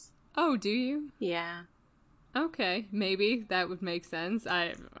clams. Oh, do you? Yeah. Okay, maybe that would make sense.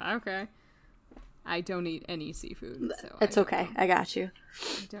 Okay. I don't eat any seafood, so It's I okay. I got you.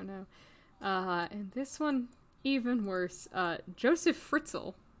 don't know. And this one, even worse. Joseph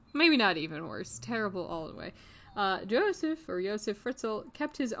Fritzl. Maybe not even worse. Terrible all the way. Joseph Fritzl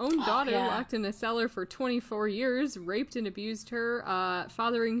kept his own daughter yeah. locked in a cellar for 24 years, raped and abused her,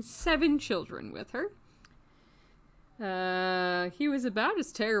 fathering 7 children with her. He was about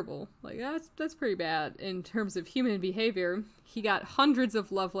as terrible. Like, that's pretty bad in terms of human behavior. He got hundreds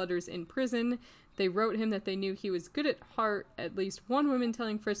of love letters in prison. They wrote him that they knew he was good at heart, at least one woman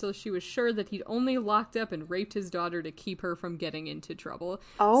telling Fritzl she was sure that he'd only locked up and raped his daughter to keep her from getting into trouble.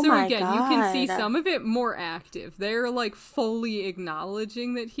 Oh so my again, God. you can see some of it more active. They're like fully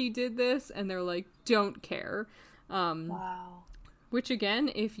acknowledging that he did this, and they're like, don't care. Wow. Which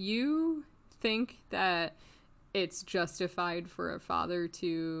again, if you think that it's justified for a father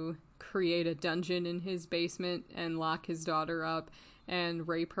to create a dungeon in his basement and lock his daughter up and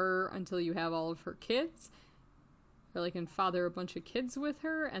rape her until you have all of her kids, or like and father a bunch of kids with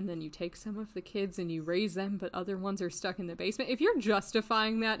her, and then you take some of the kids and you raise them but other ones are stuck in the basement, if you're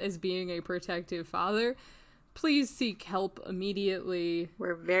justifying that as being a protective father, please seek help immediately.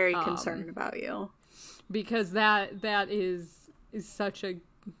 We're very concerned about you, because that is such a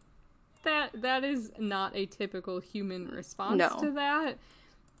that is not a typical human response to that,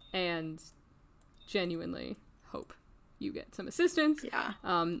 and genuinely hope you get some assistance. Yeah.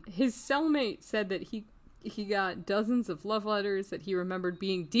 His cellmate said that he got dozens of love letters that he remembered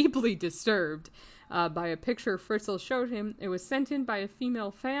being deeply disturbed by a picture Fritzl showed him. It was sent in by a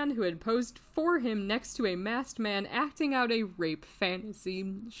female fan who had posed for him next to a masked man acting out a rape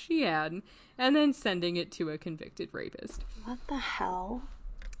fantasy she had, and then sending it to a convicted rapist. What the hell?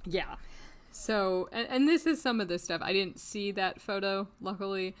 Yeah. So, and this is some of the stuff. I didn't see that photo,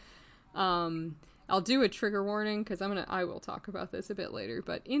 luckily. I'll do a trigger warning, because I will talk about this a bit later,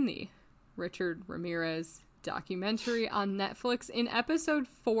 but in the Richard Ramirez documentary on Netflix, in episode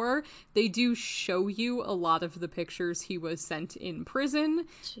 4, they do show you a lot of the pictures he was sent in prison.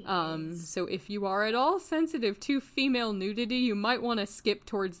 So if you are at all sensitive to female nudity, you might want to skip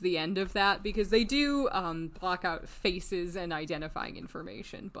towards the end of that, because they do block out faces and identifying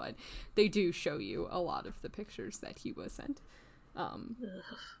information, but they do show you a lot of the pictures that he was sent.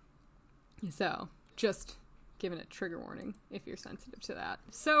 So just giving a trigger warning if you're sensitive to that.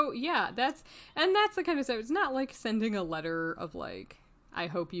 So yeah, that's the kind of stuff. It's not like sending a letter of like, I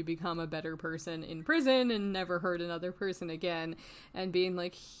hope you become a better person in prison and never hurt another person again, and being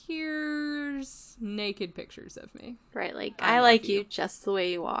like, here's naked pictures of me. Right, like, I like you just the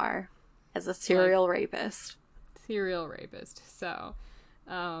way you are as a serial rapist. Serial rapist. So,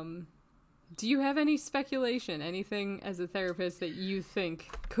 do you have any speculation, anything as a therapist that you think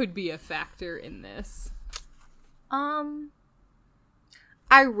could be a factor in this?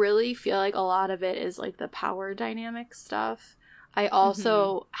 I really feel like a lot of it is like the power dynamic stuff. I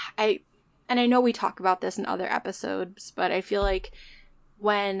also, and I know we talk about this in other episodes, but I feel like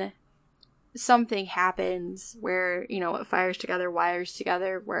when something happens where, you know, it fires together, wires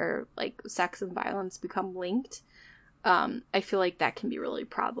together, where like sex and violence become linked, I feel like that can be really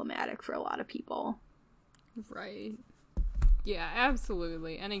problematic for a lot of people. Right. Yeah,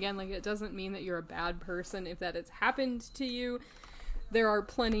 absolutely. And again, like, it doesn't mean that you're a bad person if that has happened to you. There are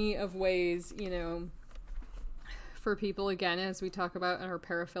plenty of ways, you know, for people, again, as we talk about in our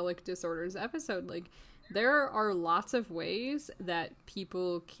paraphilic disorders episode, like, there are lots of ways that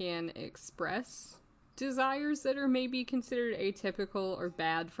people can express desires that are maybe considered atypical or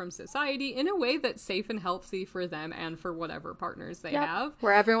bad from society in a way that's safe and healthy for them and for whatever partners they have.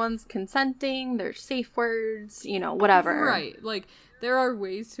 Where everyone's consenting, there's safe words, you know, whatever. Right. Like, there are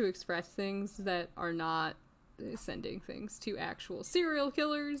ways to express things that are not sending things to actual serial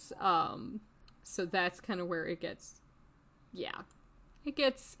killers. So that's kind of where it gets,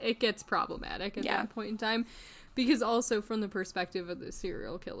 it gets problematic at that point in time. Because also from the perspective of the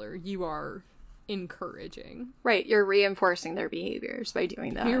serial killer, you are encouraging. Right, you're reinforcing their behaviors by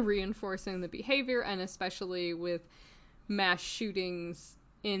doing that. You're reinforcing the behavior, and especially with mass shootings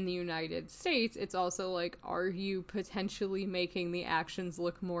in the United States, it's also like, are you potentially making the actions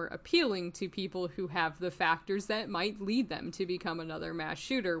look more appealing to people who have the factors that might lead them to become another mass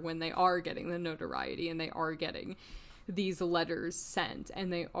shooter when they are getting the notoriety and they are getting these letters sent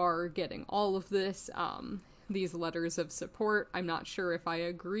and they are getting all of this, these letters of support. I'm not sure if I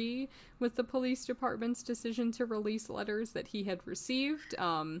agree with the police department's decision to release letters that he had received.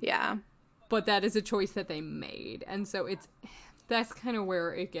 But that is a choice that they made. And so that's kind of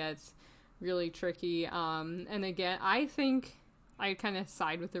where it gets really tricky. And again, I think I kind of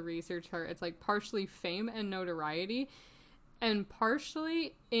side with the researcher. It's like partially fame and notoriety, and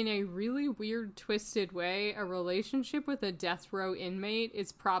partially, in a really weird, twisted way, a relationship with a death row inmate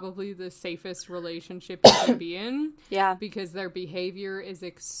is probably the safest relationship you can be in. Yeah. Because their behavior is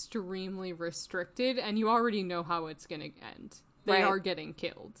extremely restricted, and you already know how it's going to end. They are getting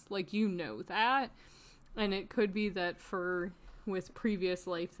killed. Like, you know that. And it could be that with previous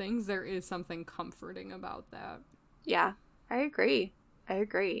life things, there is something comforting about that. Yeah, I agree.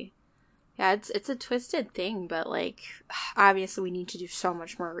 Yeah, it's a twisted thing, but, like, obviously we need to do so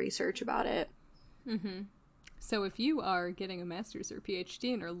much more research about it. So if you are getting a master's or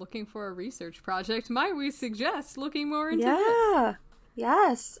PhD and are looking for a research project, might we suggest looking more into this?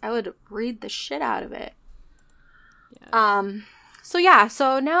 Yes, I would read the shit out of it. Yes.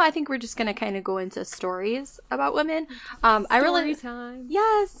 So now I think we're just gonna kind of go into stories about women. Story time.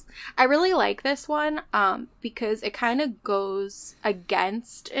 Yes, I really like this one because it kind of goes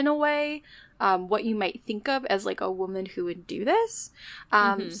against, in a way, what you might think of as like a woman who would do this.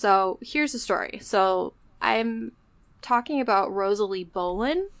 So here's the story. So I'm talking about Rosalie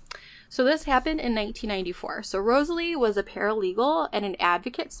Bolen. So this happened in 1994. So Rosalie was a paralegal and an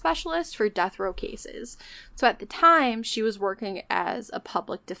advocate specialist for death row cases. So at the time, she was working as a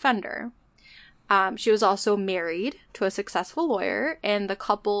public defender. She was also married to a successful lawyer, and the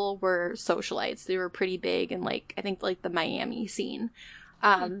couple were socialites. They were pretty big in, like, I think, like, the Miami scene.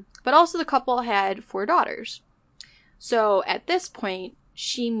 But also the couple had 4 daughters. So at this point,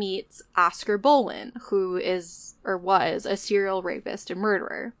 she meets Oscar Bolen, who is, or was, a serial rapist and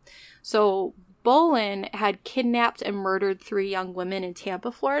murderer. So Bolen had kidnapped and murdered 3 young women in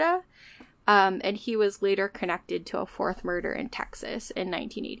Tampa, Florida, and he was later connected to a 4th murder in Texas in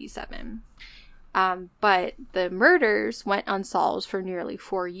 1987. But the murders went unsolved for nearly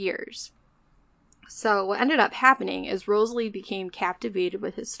 4 years. So what ended up happening is Rosalie became captivated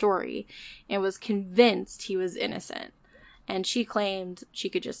with his story and was convinced he was innocent. And she claimed she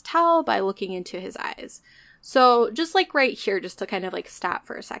could just tell by looking into his eyes. So just like right here, just to kind of like stop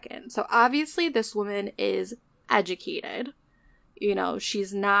for a second. So obviously this woman is educated. You know,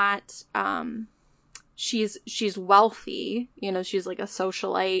 she's not, she's wealthy. You know, she's like a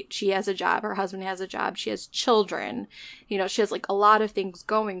socialite. She has a job. Her husband has a job. She has children. You know, she has like a lot of things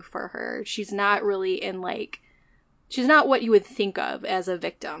going for her. She's not really in like, she's not what you would think of as a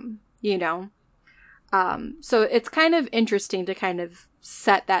victim, you know? So it's kind of interesting to kind of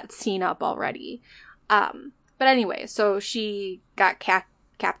set that scene up already. But anyway, so she got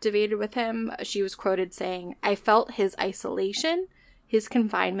captivated with him. She was quoted saying, "I felt his isolation, his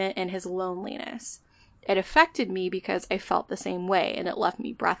confinement, and his loneliness. It affected me because I felt the same way, and it left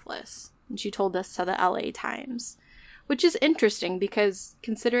me breathless." And she told this to the LA Times, which is interesting because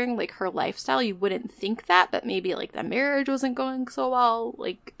considering like her lifestyle, you wouldn't think that, but maybe like the marriage wasn't going so well.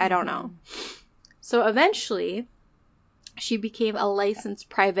 Like, I don't know. So eventually, she became a licensed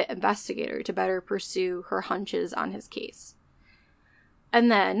private investigator to better pursue her hunches on his case.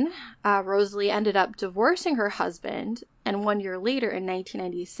 And then Rosalie ended up divorcing her husband, and 1 year later in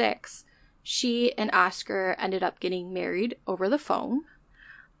 1996, she and Oscar ended up getting married over the phone.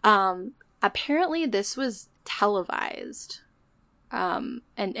 Apparently this was televised,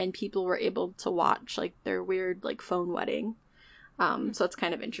 and people were able to watch like their weird like phone wedding. So it's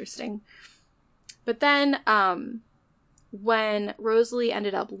kind of interesting. But then when Rosalie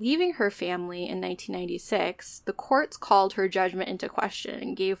ended up leaving her family in 1996, the courts called her judgment into question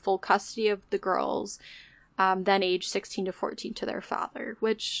and gave full custody of the girls, then aged 16 to 14, to their father,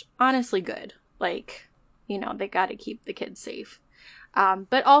 which, honestly, good. Like, you know, they gotta keep the kids safe.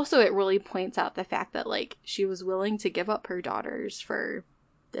 But also it really points out the fact that, like, she was willing to give up her daughters for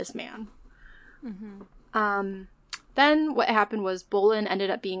this man. Then what happened was Bolen ended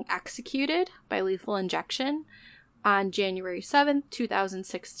up being executed by lethal injection on January 7th,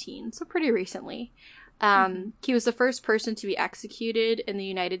 2016. So pretty recently. He was the first person to be executed in the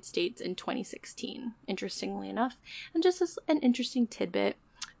United States in 2016, interestingly enough. And just as an interesting tidbit,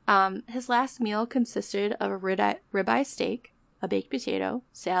 his last meal consisted of a ribeye steak, a baked potato,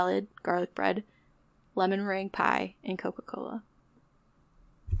 salad, garlic bread, lemon meringue pie, and Coca-Cola.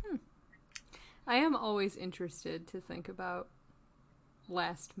 I am always interested to think about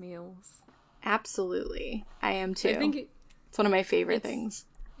last meals. Absolutely. I am too. I think it's one of my favorite things.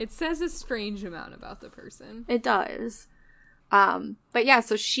 It says a strange amount about the person. It does. But yeah,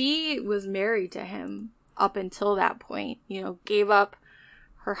 so she was married to him up until that point, you know, gave up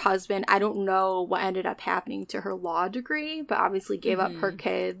her husband. I don't know what ended up happening to her law degree, but obviously gave up her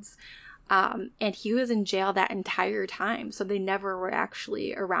kids. And he was in jail that entire time, so they never were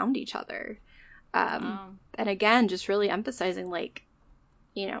actually around each other. And again, just really emphasizing, like,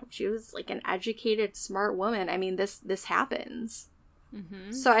 you know, she was like an educated, smart woman. I mean, this happens.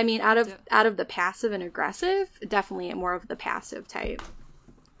 So I mean, out of the passive and aggressive, definitely more of the passive type.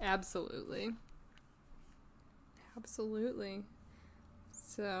 Absolutely.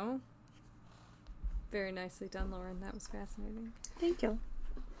 So, very nicely done, Lauren. That was fascinating. Thank you.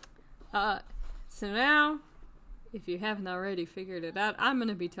 So now, if you haven't already figured it out, I'm going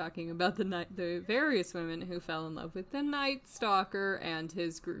to be talking about the various women who fell in love with the Night Stalker and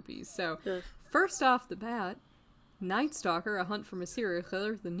his groupies. So, first off the bat, Night Stalker, A Hunt from a Serial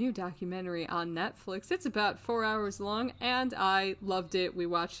Killer, the new documentary on Netflix. It's about 4 hours long, and I loved it. We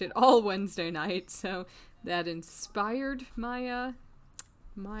watched it all Wednesday night, so that inspired my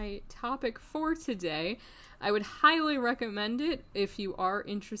my topic for today. I would highly recommend it if you are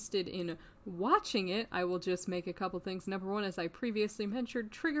interested in watching it. I will just make a couple things. Number one, as I previously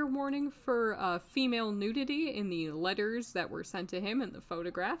mentioned, trigger warning for female nudity in the letters that were sent to him and the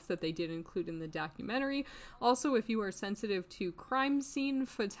photographs that they did include in the documentary. Also, if you are sensitive to crime scene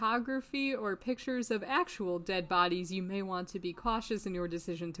photography or pictures of actual dead bodies, you may want to be cautious in your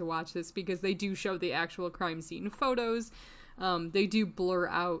decision to watch this, because they do show the actual crime scene photos. They do blur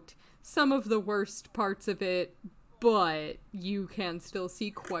out some of the worst parts of it, but you can still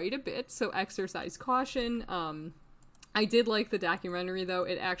see quite a bit, so exercise caution. I did like the documentary, though.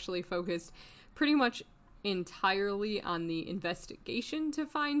 It actually focused pretty much entirely on the investigation to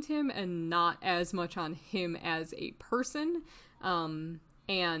find him and not as much on him as a person,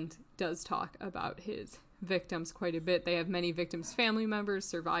 and does talk about his victims quite a bit. They have many victims' family members,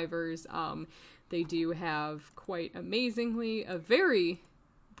 survivors. They do have, quite amazingly, a very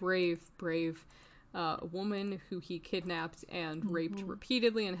brave woman who he kidnapped and raped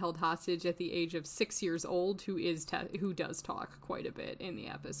repeatedly and held hostage at the age of 6 years old, who does talk quite a bit in the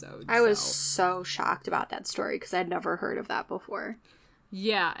episode. I was so shocked about that story because I'd never heard of that before.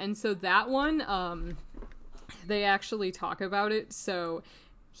 Yeah, and so that one, they actually talk about it. So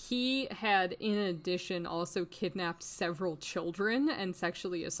he had, in addition, also kidnapped several children and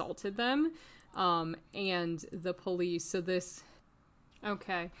sexually assaulted them. And the police,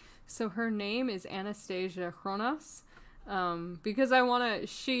 so her name is Anastasia Chronos, because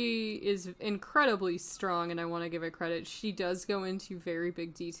she is incredibly strong and I want to give her credit. She does go into very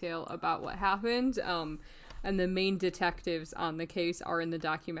big detail about what happened, and the main detectives on the case are in the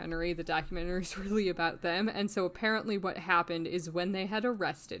documentary. The documentary is really about them, and so apparently what happened is when they had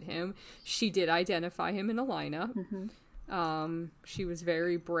arrested him, she did identify him in a lineup. She was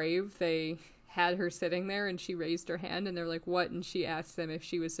very brave. They had her sitting there and she raised her hand and they're like, what? And she asked them if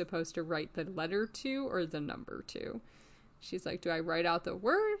she was supposed to write the letter 2 or the number 2. She's like, do I write out the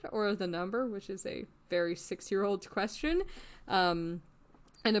word or the number? Which is a very 6-year-old question. And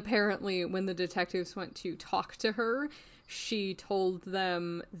apparently when the detectives went to talk to her, she told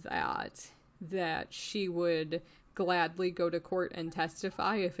them that she would gladly go to court and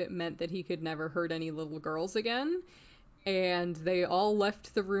testify if it meant that he could never hurt any little girls again. And they all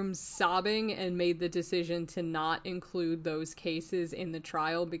left the room sobbing and made the decision to not include those cases in the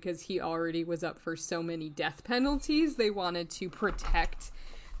trial because he already was up for so many death penalties. They wanted to protect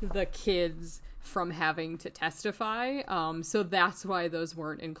the kids from having to testify. So that's why those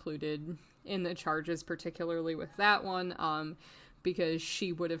weren't included in the charges, particularly with that one, because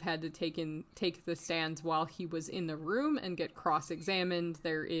she would have had to take the stands while he was in the room and get cross-examined.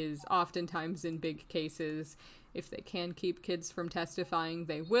 There is oftentimes in big cases, if they can keep kids from testifying,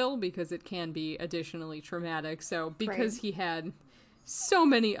 they will, because it can be additionally traumatic. So because he had so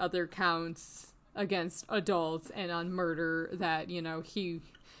many other counts against adults and on murder that,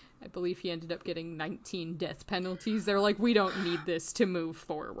 I believe he ended up getting 19 death penalties. They're like, we don't need this to move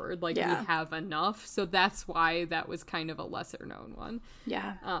forward. We have enough. So that's why that was kind of a lesser known one.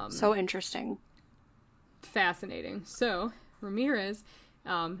 Yeah. So interesting. Fascinating. So Ramirez,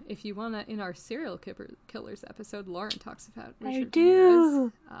 if you want to, in our serial killers episode, Lauren talks about Richard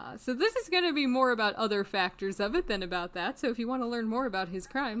Ramirez. So this is going to be more about other factors of it than about that. So if you want to learn more about his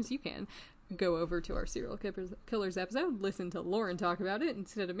crimes, you can go over to our serial killers episode, listen to Lauren talk about it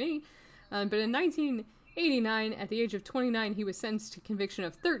instead of me. But in 1989, at the age of 29, he was sentenced to conviction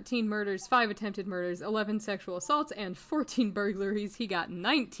of 13 murders, 5 attempted murders, 11 sexual assaults, and 14 burglaries. He got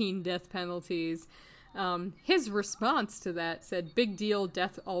 19 death penalties. His response to that said, "Big deal,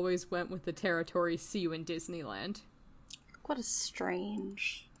 death always went with the territory, see you in Disneyland." What a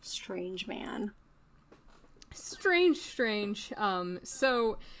strange man. Strange.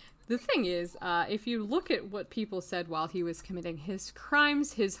 So the thing is, if you look at what people said while he was committing his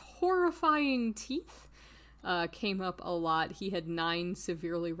crimes, his horrifying teeth came up a lot. He had 9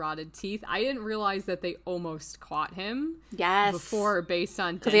 severely rotted teeth. I didn't realize that they almost caught him. Yes. Before, based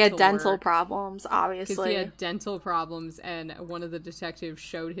on because he had dental problems, obviously. Because he had dental problems, and one of the detectives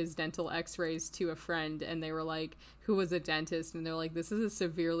showed his dental x-rays to a friend, and they were like, who was a dentist, and they're like, this is a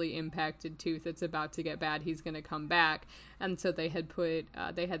severely impacted tooth. It's about to get bad. He's going to come back. And so they had the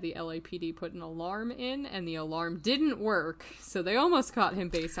LAPD put an alarm in, and the alarm didn't work. So they almost caught him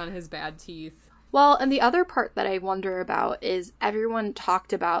based on his bad teeth. Well, and the other part that I wonder about is everyone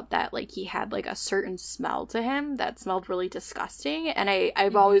talked about that, he had, a certain smell to him that smelled really disgusting, and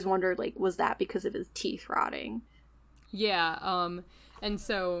I've always wondered, was that because of his teeth rotting? Yeah, and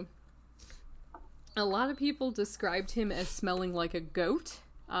so a lot of people described him as smelling like a goat,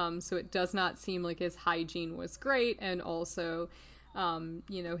 so it does not seem like his hygiene was great, and also,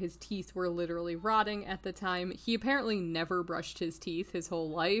 his teeth were literally rotting at the time. He apparently never brushed his teeth his whole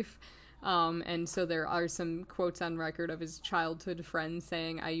life, and so there are some quotes on record of his childhood friends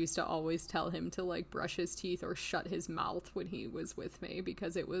saying, I used to always tell him to, like, brush his teeth or shut his mouth when he was with me,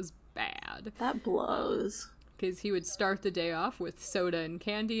 because it was bad. That blows. Because he would start the day off with soda and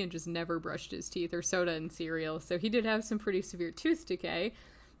candy and just never brushed his teeth, or soda and cereal. So he did have some pretty severe tooth decay,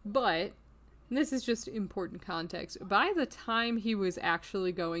 but this is just important context. By the time he was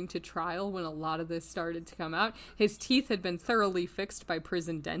actually going to trial, when a lot of this started to come out, his teeth had been thoroughly fixed by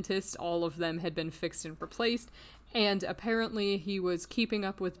prison dentists. All of them had been fixed and replaced, and apparently he was keeping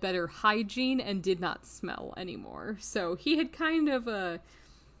up with better hygiene and did not smell anymore. So he had kind of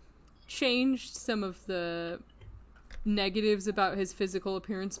changed some of the negatives about his physical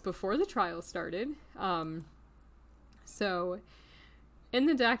appearance before the trial started. So in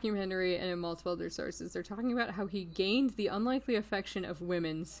the documentary and in multiple other sources, they're talking about how he gained the unlikely affection of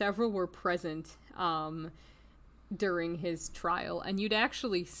women. Several were present during his trial, and you'd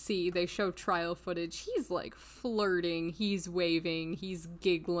actually see, they show trial footage, he's like flirting, he's waving, he's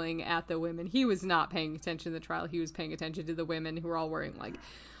giggling at the women. He was not paying attention to the trial, he was paying attention to the women who were all wearing like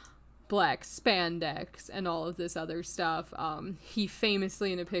black spandex and all of this other stuff. He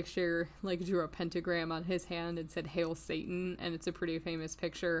famously in a picture like drew a pentagram on his hand and said "Hail Satan," and it's a pretty famous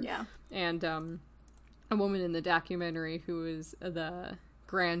picture. Yeah. And a woman in the documentary who is the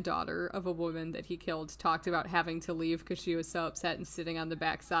granddaughter of a woman that he killed talked about having to leave because she was so upset and sitting on the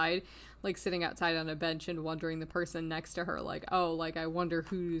backside, like sitting outside on a bench and wondering the person next to her, like, oh, like, I wonder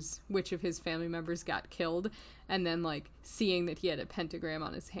which of his family members got killed, and then like seeing that he had a pentagram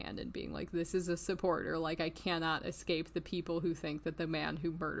on his hand and being like, this is a supporter, like, I cannot escape the people who think that the man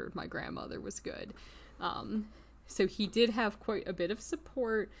who murdered my grandmother was good. So he did have quite a bit of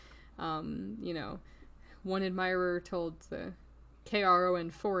support. One admirer told the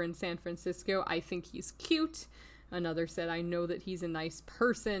KRON4 in San Francisco, I think he's cute. Another said, I know that he's a nice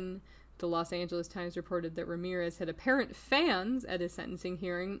person. The Los Angeles Times reported that Ramirez had apparent fans at his sentencing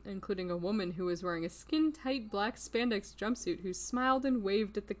hearing, including a woman who was wearing a skin-tight black spandex jumpsuit who smiled and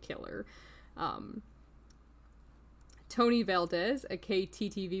waved at the killer. Tony Valdez, a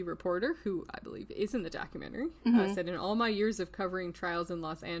KTTV reporter, who I believe is in the documentary, said, in all my years of covering trials in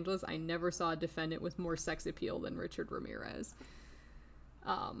Los Angeles, I never saw a defendant with more sex appeal than Richard Ramirez.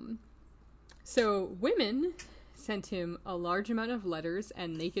 So women sent him a large amount of letters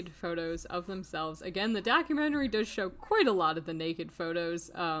and naked photos of themselves. Again, the documentary does show quite a lot of the naked photos,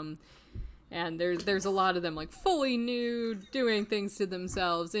 and there's a lot of them like fully nude, doing things to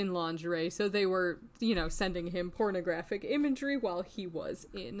themselves in lingerie. So they were, sending him pornographic imagery while he was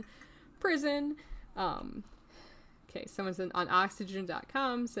in prison. Someone said on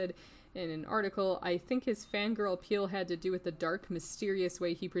Oxygen.com said in an article, I think his fangirl appeal had to do with the dark, mysterious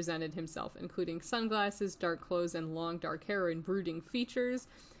way he presented himself, including sunglasses, dark clothes, and long dark hair and brooding features.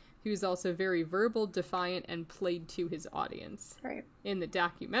 He was also very verbal, defiant, and played to his audience. Right. In the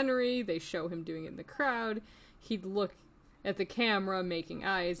documentary, they show him doing it in the crowd. He'd look at the camera, making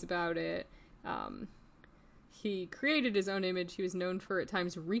eyes about it. He created his own image. He was known for, at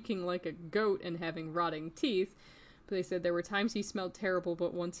times, reeking like a goat and having rotting teeth. But they said there were times he smelled terrible,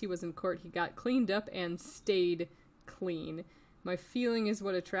 but once he was in court, he got cleaned up and stayed clean. My feeling is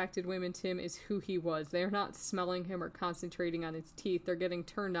what attracted women to him is who he was. They're not smelling him or concentrating on his teeth. They're getting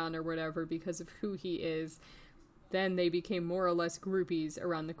turned on or whatever because of who he is. Then they became more or less groupies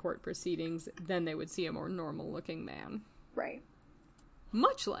around the court proceedings. Then they would see a more normal-looking man. Right.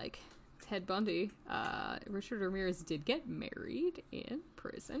 Much like Ted Bundy, Richard Ramirez did get married in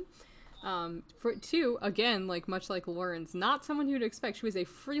prison. Again, much like Lawrence, not someone you'd expect. She was a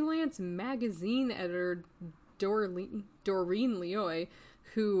freelance magazine editor, Doreen Leoy,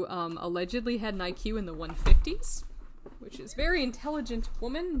 who allegedly had an IQ in the 150s, which is very intelligent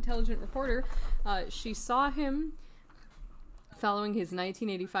reporter. She saw him following his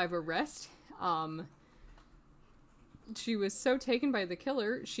 1985 arrest. She was so taken by the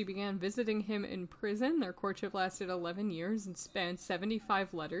killer, she began visiting him in prison. Their courtship lasted 11 years and spanned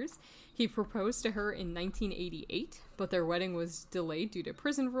 75 letters. He proposed to her in 1988, but their wedding was delayed due to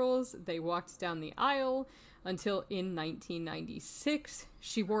prison rules. They walked down the aisle until in 1996,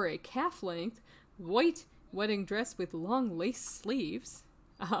 she wore a calf-length white wedding dress with long lace sleeves.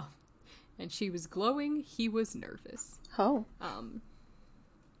 And she was glowing. He was nervous. Oh.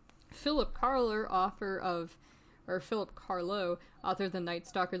 Philip Carler, author of Philip Carlo, author of The Night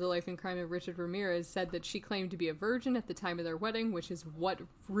Stalker, The Life and Crime of Richard Ramirez, said that she claimed to be a virgin at the time of their wedding, which is what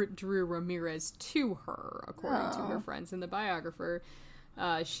drew Ramirez to her, according to her friends in the biographer.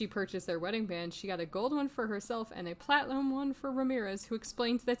 She purchased their wedding band. She got a gold one for herself and a platinum one for Ramirez, who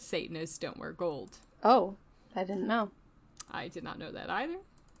explains that Satanists don't wear gold. Oh, I didn't know. I did not know that either.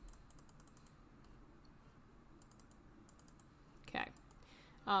 Okay.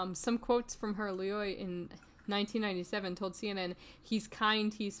 Some quotes from her. Leoy in 1997 told CNN, "He's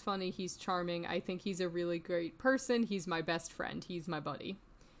kind, he's funny, he's charming. I think he's a really great person. He's my best friend. He's my buddy."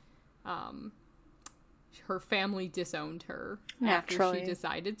 Her family disowned her Naturally. after she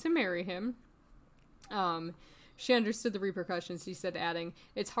decided to marry him. She understood the repercussions, she said, adding,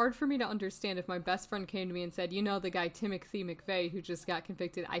 "It's hard for me to understand if my best friend came to me and said, you know, the guy Timothy McVeigh who just got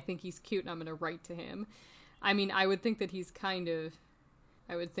convicted, I think he's cute and I'm going to write to him." I mean, I would think that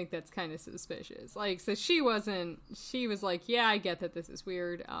I would think that's kind of suspicious. Like, so she was like, yeah, I get that this is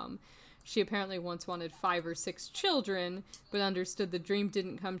weird. She apparently once wanted 5 or 6 children, but understood the dream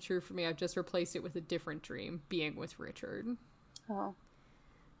didn't come true for me. I've just replaced it with a different dream, being with Richard. Oh.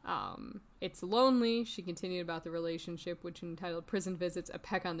 It's lonely. She continued about the relationship, which entitled Prison Visits, a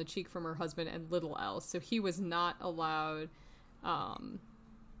peck on the cheek from her husband, and little else. So he was not allowed,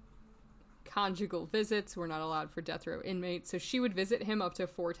 conjugal visits were not allowed for death row inmates. So she would visit him up to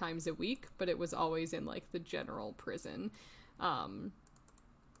 4 times a week, but it was always in, like, the general prison.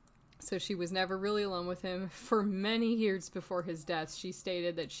 So she was never really alone with him. For many years before his death, she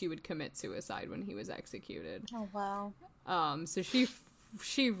stated that she would commit suicide when he was executed. Oh, wow. So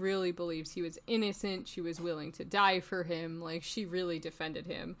she really believes he was innocent. She was willing to die for him. Like, she really defended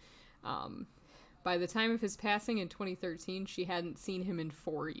him. By the time of his passing in 2013, she hadn't seen him in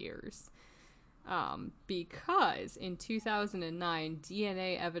 4 years. Because in 2009,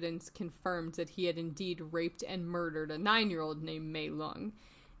 DNA evidence confirmed that he had indeed raped and murdered a 9-year-old named Mei Lung.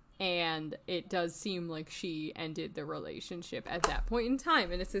 And it does seem like she ended the relationship at that point in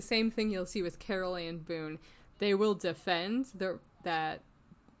time. And it's the same thing you'll see with Carol Ann Boone. They will defend that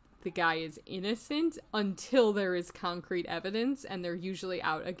the guy is innocent until there is concrete evidence, and they're usually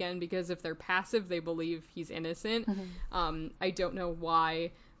out again because if they're passive, they believe he's innocent. Mm-hmm. I don't know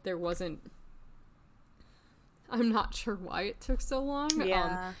why there wasn't... I'm not sure why it took so long.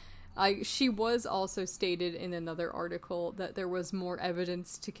 Yeah. She was also stated in another article that there was more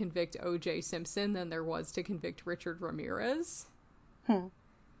evidence to convict O.J. Simpson than there was to convict Richard Ramirez.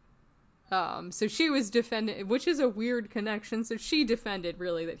 So she was defending, which is a weird connection, so she defended,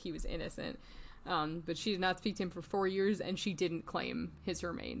 really, that he was innocent. But she did not speak to him for 4 years, and she didn't claim his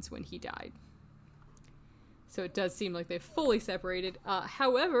remains when he died. So it does seem like they fully separated.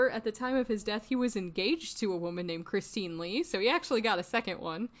 However, at the time of his death, he was engaged to a woman named Christine Lee, so he actually got a second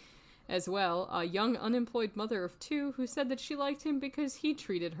one as well. A young unemployed mother of 2 who said that she liked him because he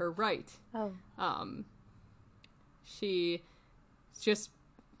treated her right. Oh. She just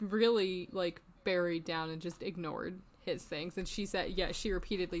really, like, buried down and just ignored his things. And she said, yeah, she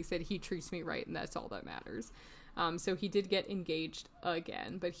repeatedly said, he treats me right, and that's all that matters. So he did get engaged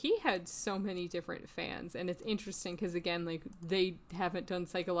again, but he had so many different fans, and it's interesting because, again, like, they haven't done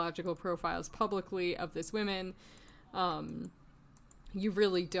psychological profiles publicly of this woman. You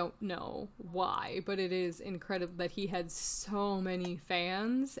really don't know why, but it is incredible that he had so many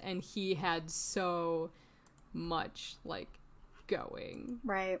fans, and he had so much, like, going.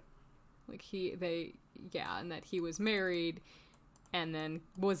 Right. Like, and that he was married, and then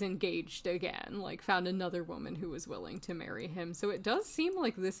was engaged again, like, found another woman who was willing to marry him. So it does seem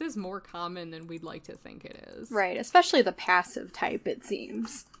like this is more common than we'd like to think it is. Right, especially the passive type, it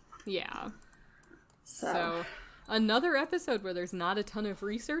seems. Yeah. So another episode where there's not a ton of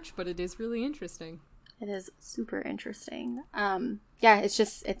research, but it is really interesting. It is super interesting. Yeah,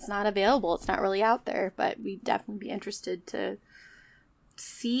 it's not available. It's not really out there, but we'd definitely be interested to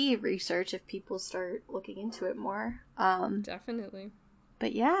see research if people start looking into it more. Definitely.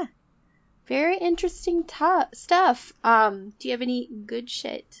 But yeah, very interesting stuff. Do you have any good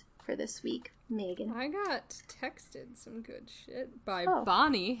shit for this week, Megan? I got texted some good shit by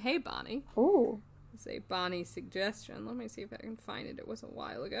Bonnie. Hey, Bonnie. Oh. It's a Bonnie suggestion. Let me see if I can find it. It was a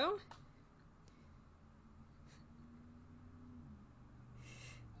while ago.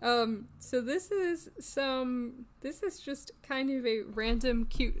 So this is just kind of a random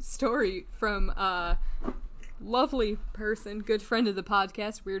cute story from a lovely person, good friend of the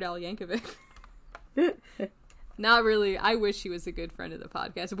podcast, Weird Al Yankovic. Not really. I wish he was a good friend of the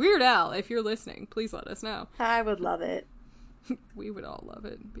podcast. Weird Al, if you're listening, please let us know. I would love it. We would all love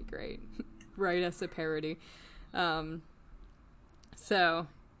it. It'd be great. Write us a parody. So,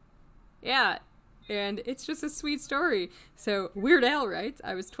 yeah. And it's just a sweet story. So Weird Al writes,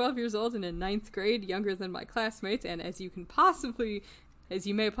 I was 12 years old and in 9th grade, younger than my classmates, and as you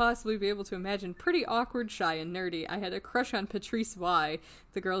may possibly be able to imagine, pretty awkward, shy, and nerdy. I had a crush on Patrice Y,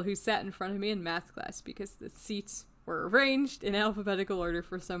 the girl who sat in front of me in math class, because the seats were arranged in alphabetical order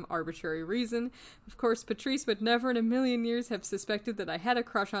for some arbitrary reason. Of course, Patrice would never in a million years have suspected that I had a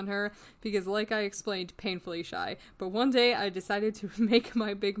crush on her, because like I explained, painfully shy. But one day I decided to make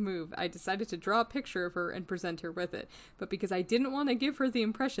my big move. I decided to draw a picture of her and present her with it. But because I didn't want to give her the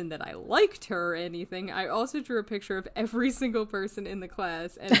impression that I liked her or anything, I also drew a picture of every single person in the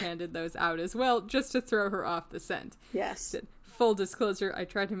class and handed those out as well, just to throw her off the scent. Yes. Full disclosure, I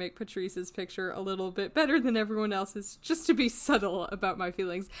tried to make Patrice's picture a little bit better than everyone else's, just to be subtle about my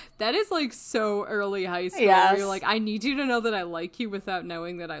feelings. That is, like, so early high school. Yes. Where you're like, I need you to know that I like you without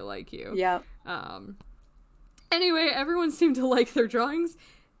knowing that I like you. Yep. Anyway, everyone seemed to like their drawings,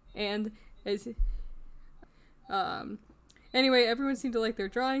 and as... Anyway, everyone seemed to like their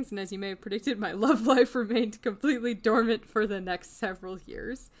drawings, and as you may have predicted, my love life remained completely dormant for the next several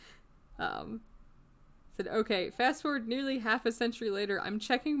years. Said, okay, fast forward nearly half a century later, I'm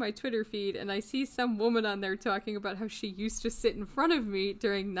checking my Twitter feed and I see some woman on there talking about how she used to sit in front of me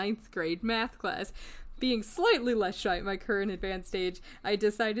during 9th grade math class. Being slightly less shy at my current advanced age, I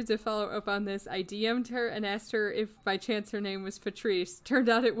decided to follow up on this. I DM'd her and asked her if by chance her name was Patrice. Turned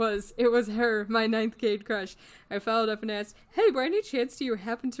out it was her, my 9th grade crush. I followed up and asked, hey, by any chance do you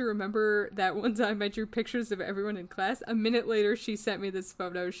happen to remember that one time I drew pictures of everyone in class? A minute later, she sent me this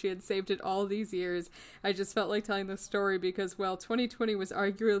photo. She had saved it all these years. I just felt like telling the story because, well, 2020 was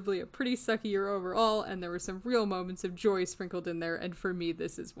arguably a pretty sucky year overall, and there were some real moments of joy sprinkled in there, and for me,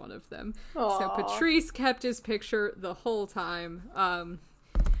 this is one of them. Aww. So Patrice kept his picture the whole time.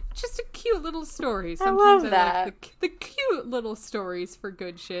 Just a cute little story. Sometimes I love that. Like the cute little stories for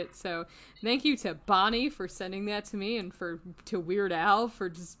good shit. So thank you to Bonnie for sending that to me, and to Weird Al for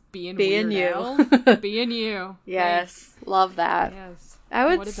just being Weird you. Al. Being you. Yes. Thanks. Love that. Yes. I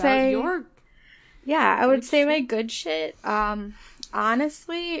would what say about your I would say my good shit,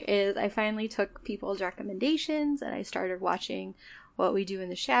 honestly, is I finally took people's recommendations and I started watching What We Do in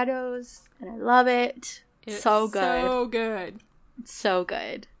the Shadows, and I love it. It's so good. So good. It's so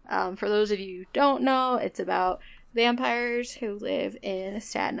good. For those of you who don't know, it's about vampires who live in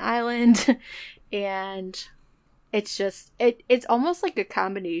Staten Island, and it's just, it's almost like a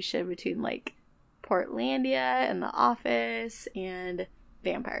combination between, like, Portlandia and The Office and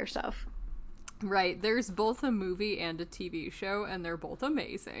vampire stuff. Right. There's both a movie and a TV show, and they're both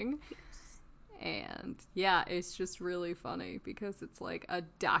amazing. Yes. And, yeah, it's just really funny because it's like a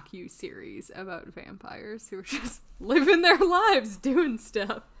docu-series about vampires who are just living their lives doing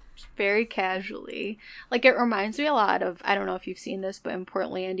stuff. Very casually. Like, it reminds me a lot of, I don't know if you've seen this, but in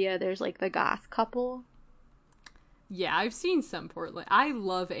Portlandia, there's, like, the goth couple. Yeah, I've seen some Portland. I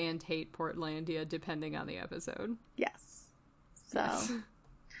love and hate Portlandia, depending on the episode. Yes.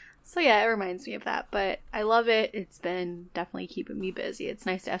 So yeah, it reminds me of that, but I love it. It's been definitely keeping me busy. It's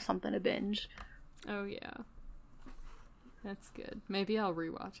nice to have something to binge. Oh, yeah. That's good. Maybe I'll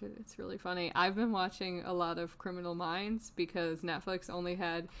rewatch it. It's really funny. I've been watching a lot of Criminal Minds because Netflix only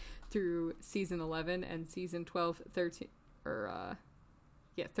had through season 11 and season 12, 13,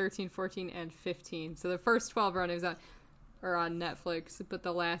 13, 14, and 15. So the first 12 runners are on Netflix, but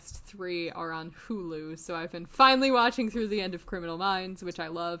the last 3 are on Hulu. So I've been finally watching through the end of Criminal Minds, which I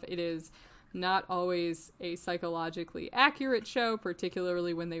love. It is not always a psychologically accurate show,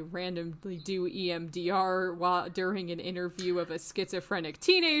 particularly when they randomly do EMDR during an interview of a schizophrenic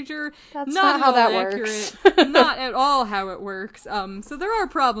teenager. That's not how that works. Not at all how it works. So there are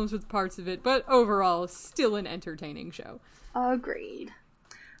problems with parts of it, but overall, still an entertaining show. Agreed.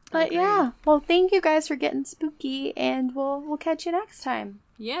 But yeah, well, thank you guys for getting spooky, and we'll catch you next time.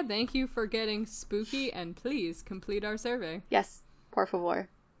 Yeah, thank you for getting spooky, and please complete our survey. Yes, por favor.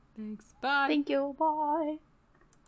 Thanks. Bye. Thank you. Bye.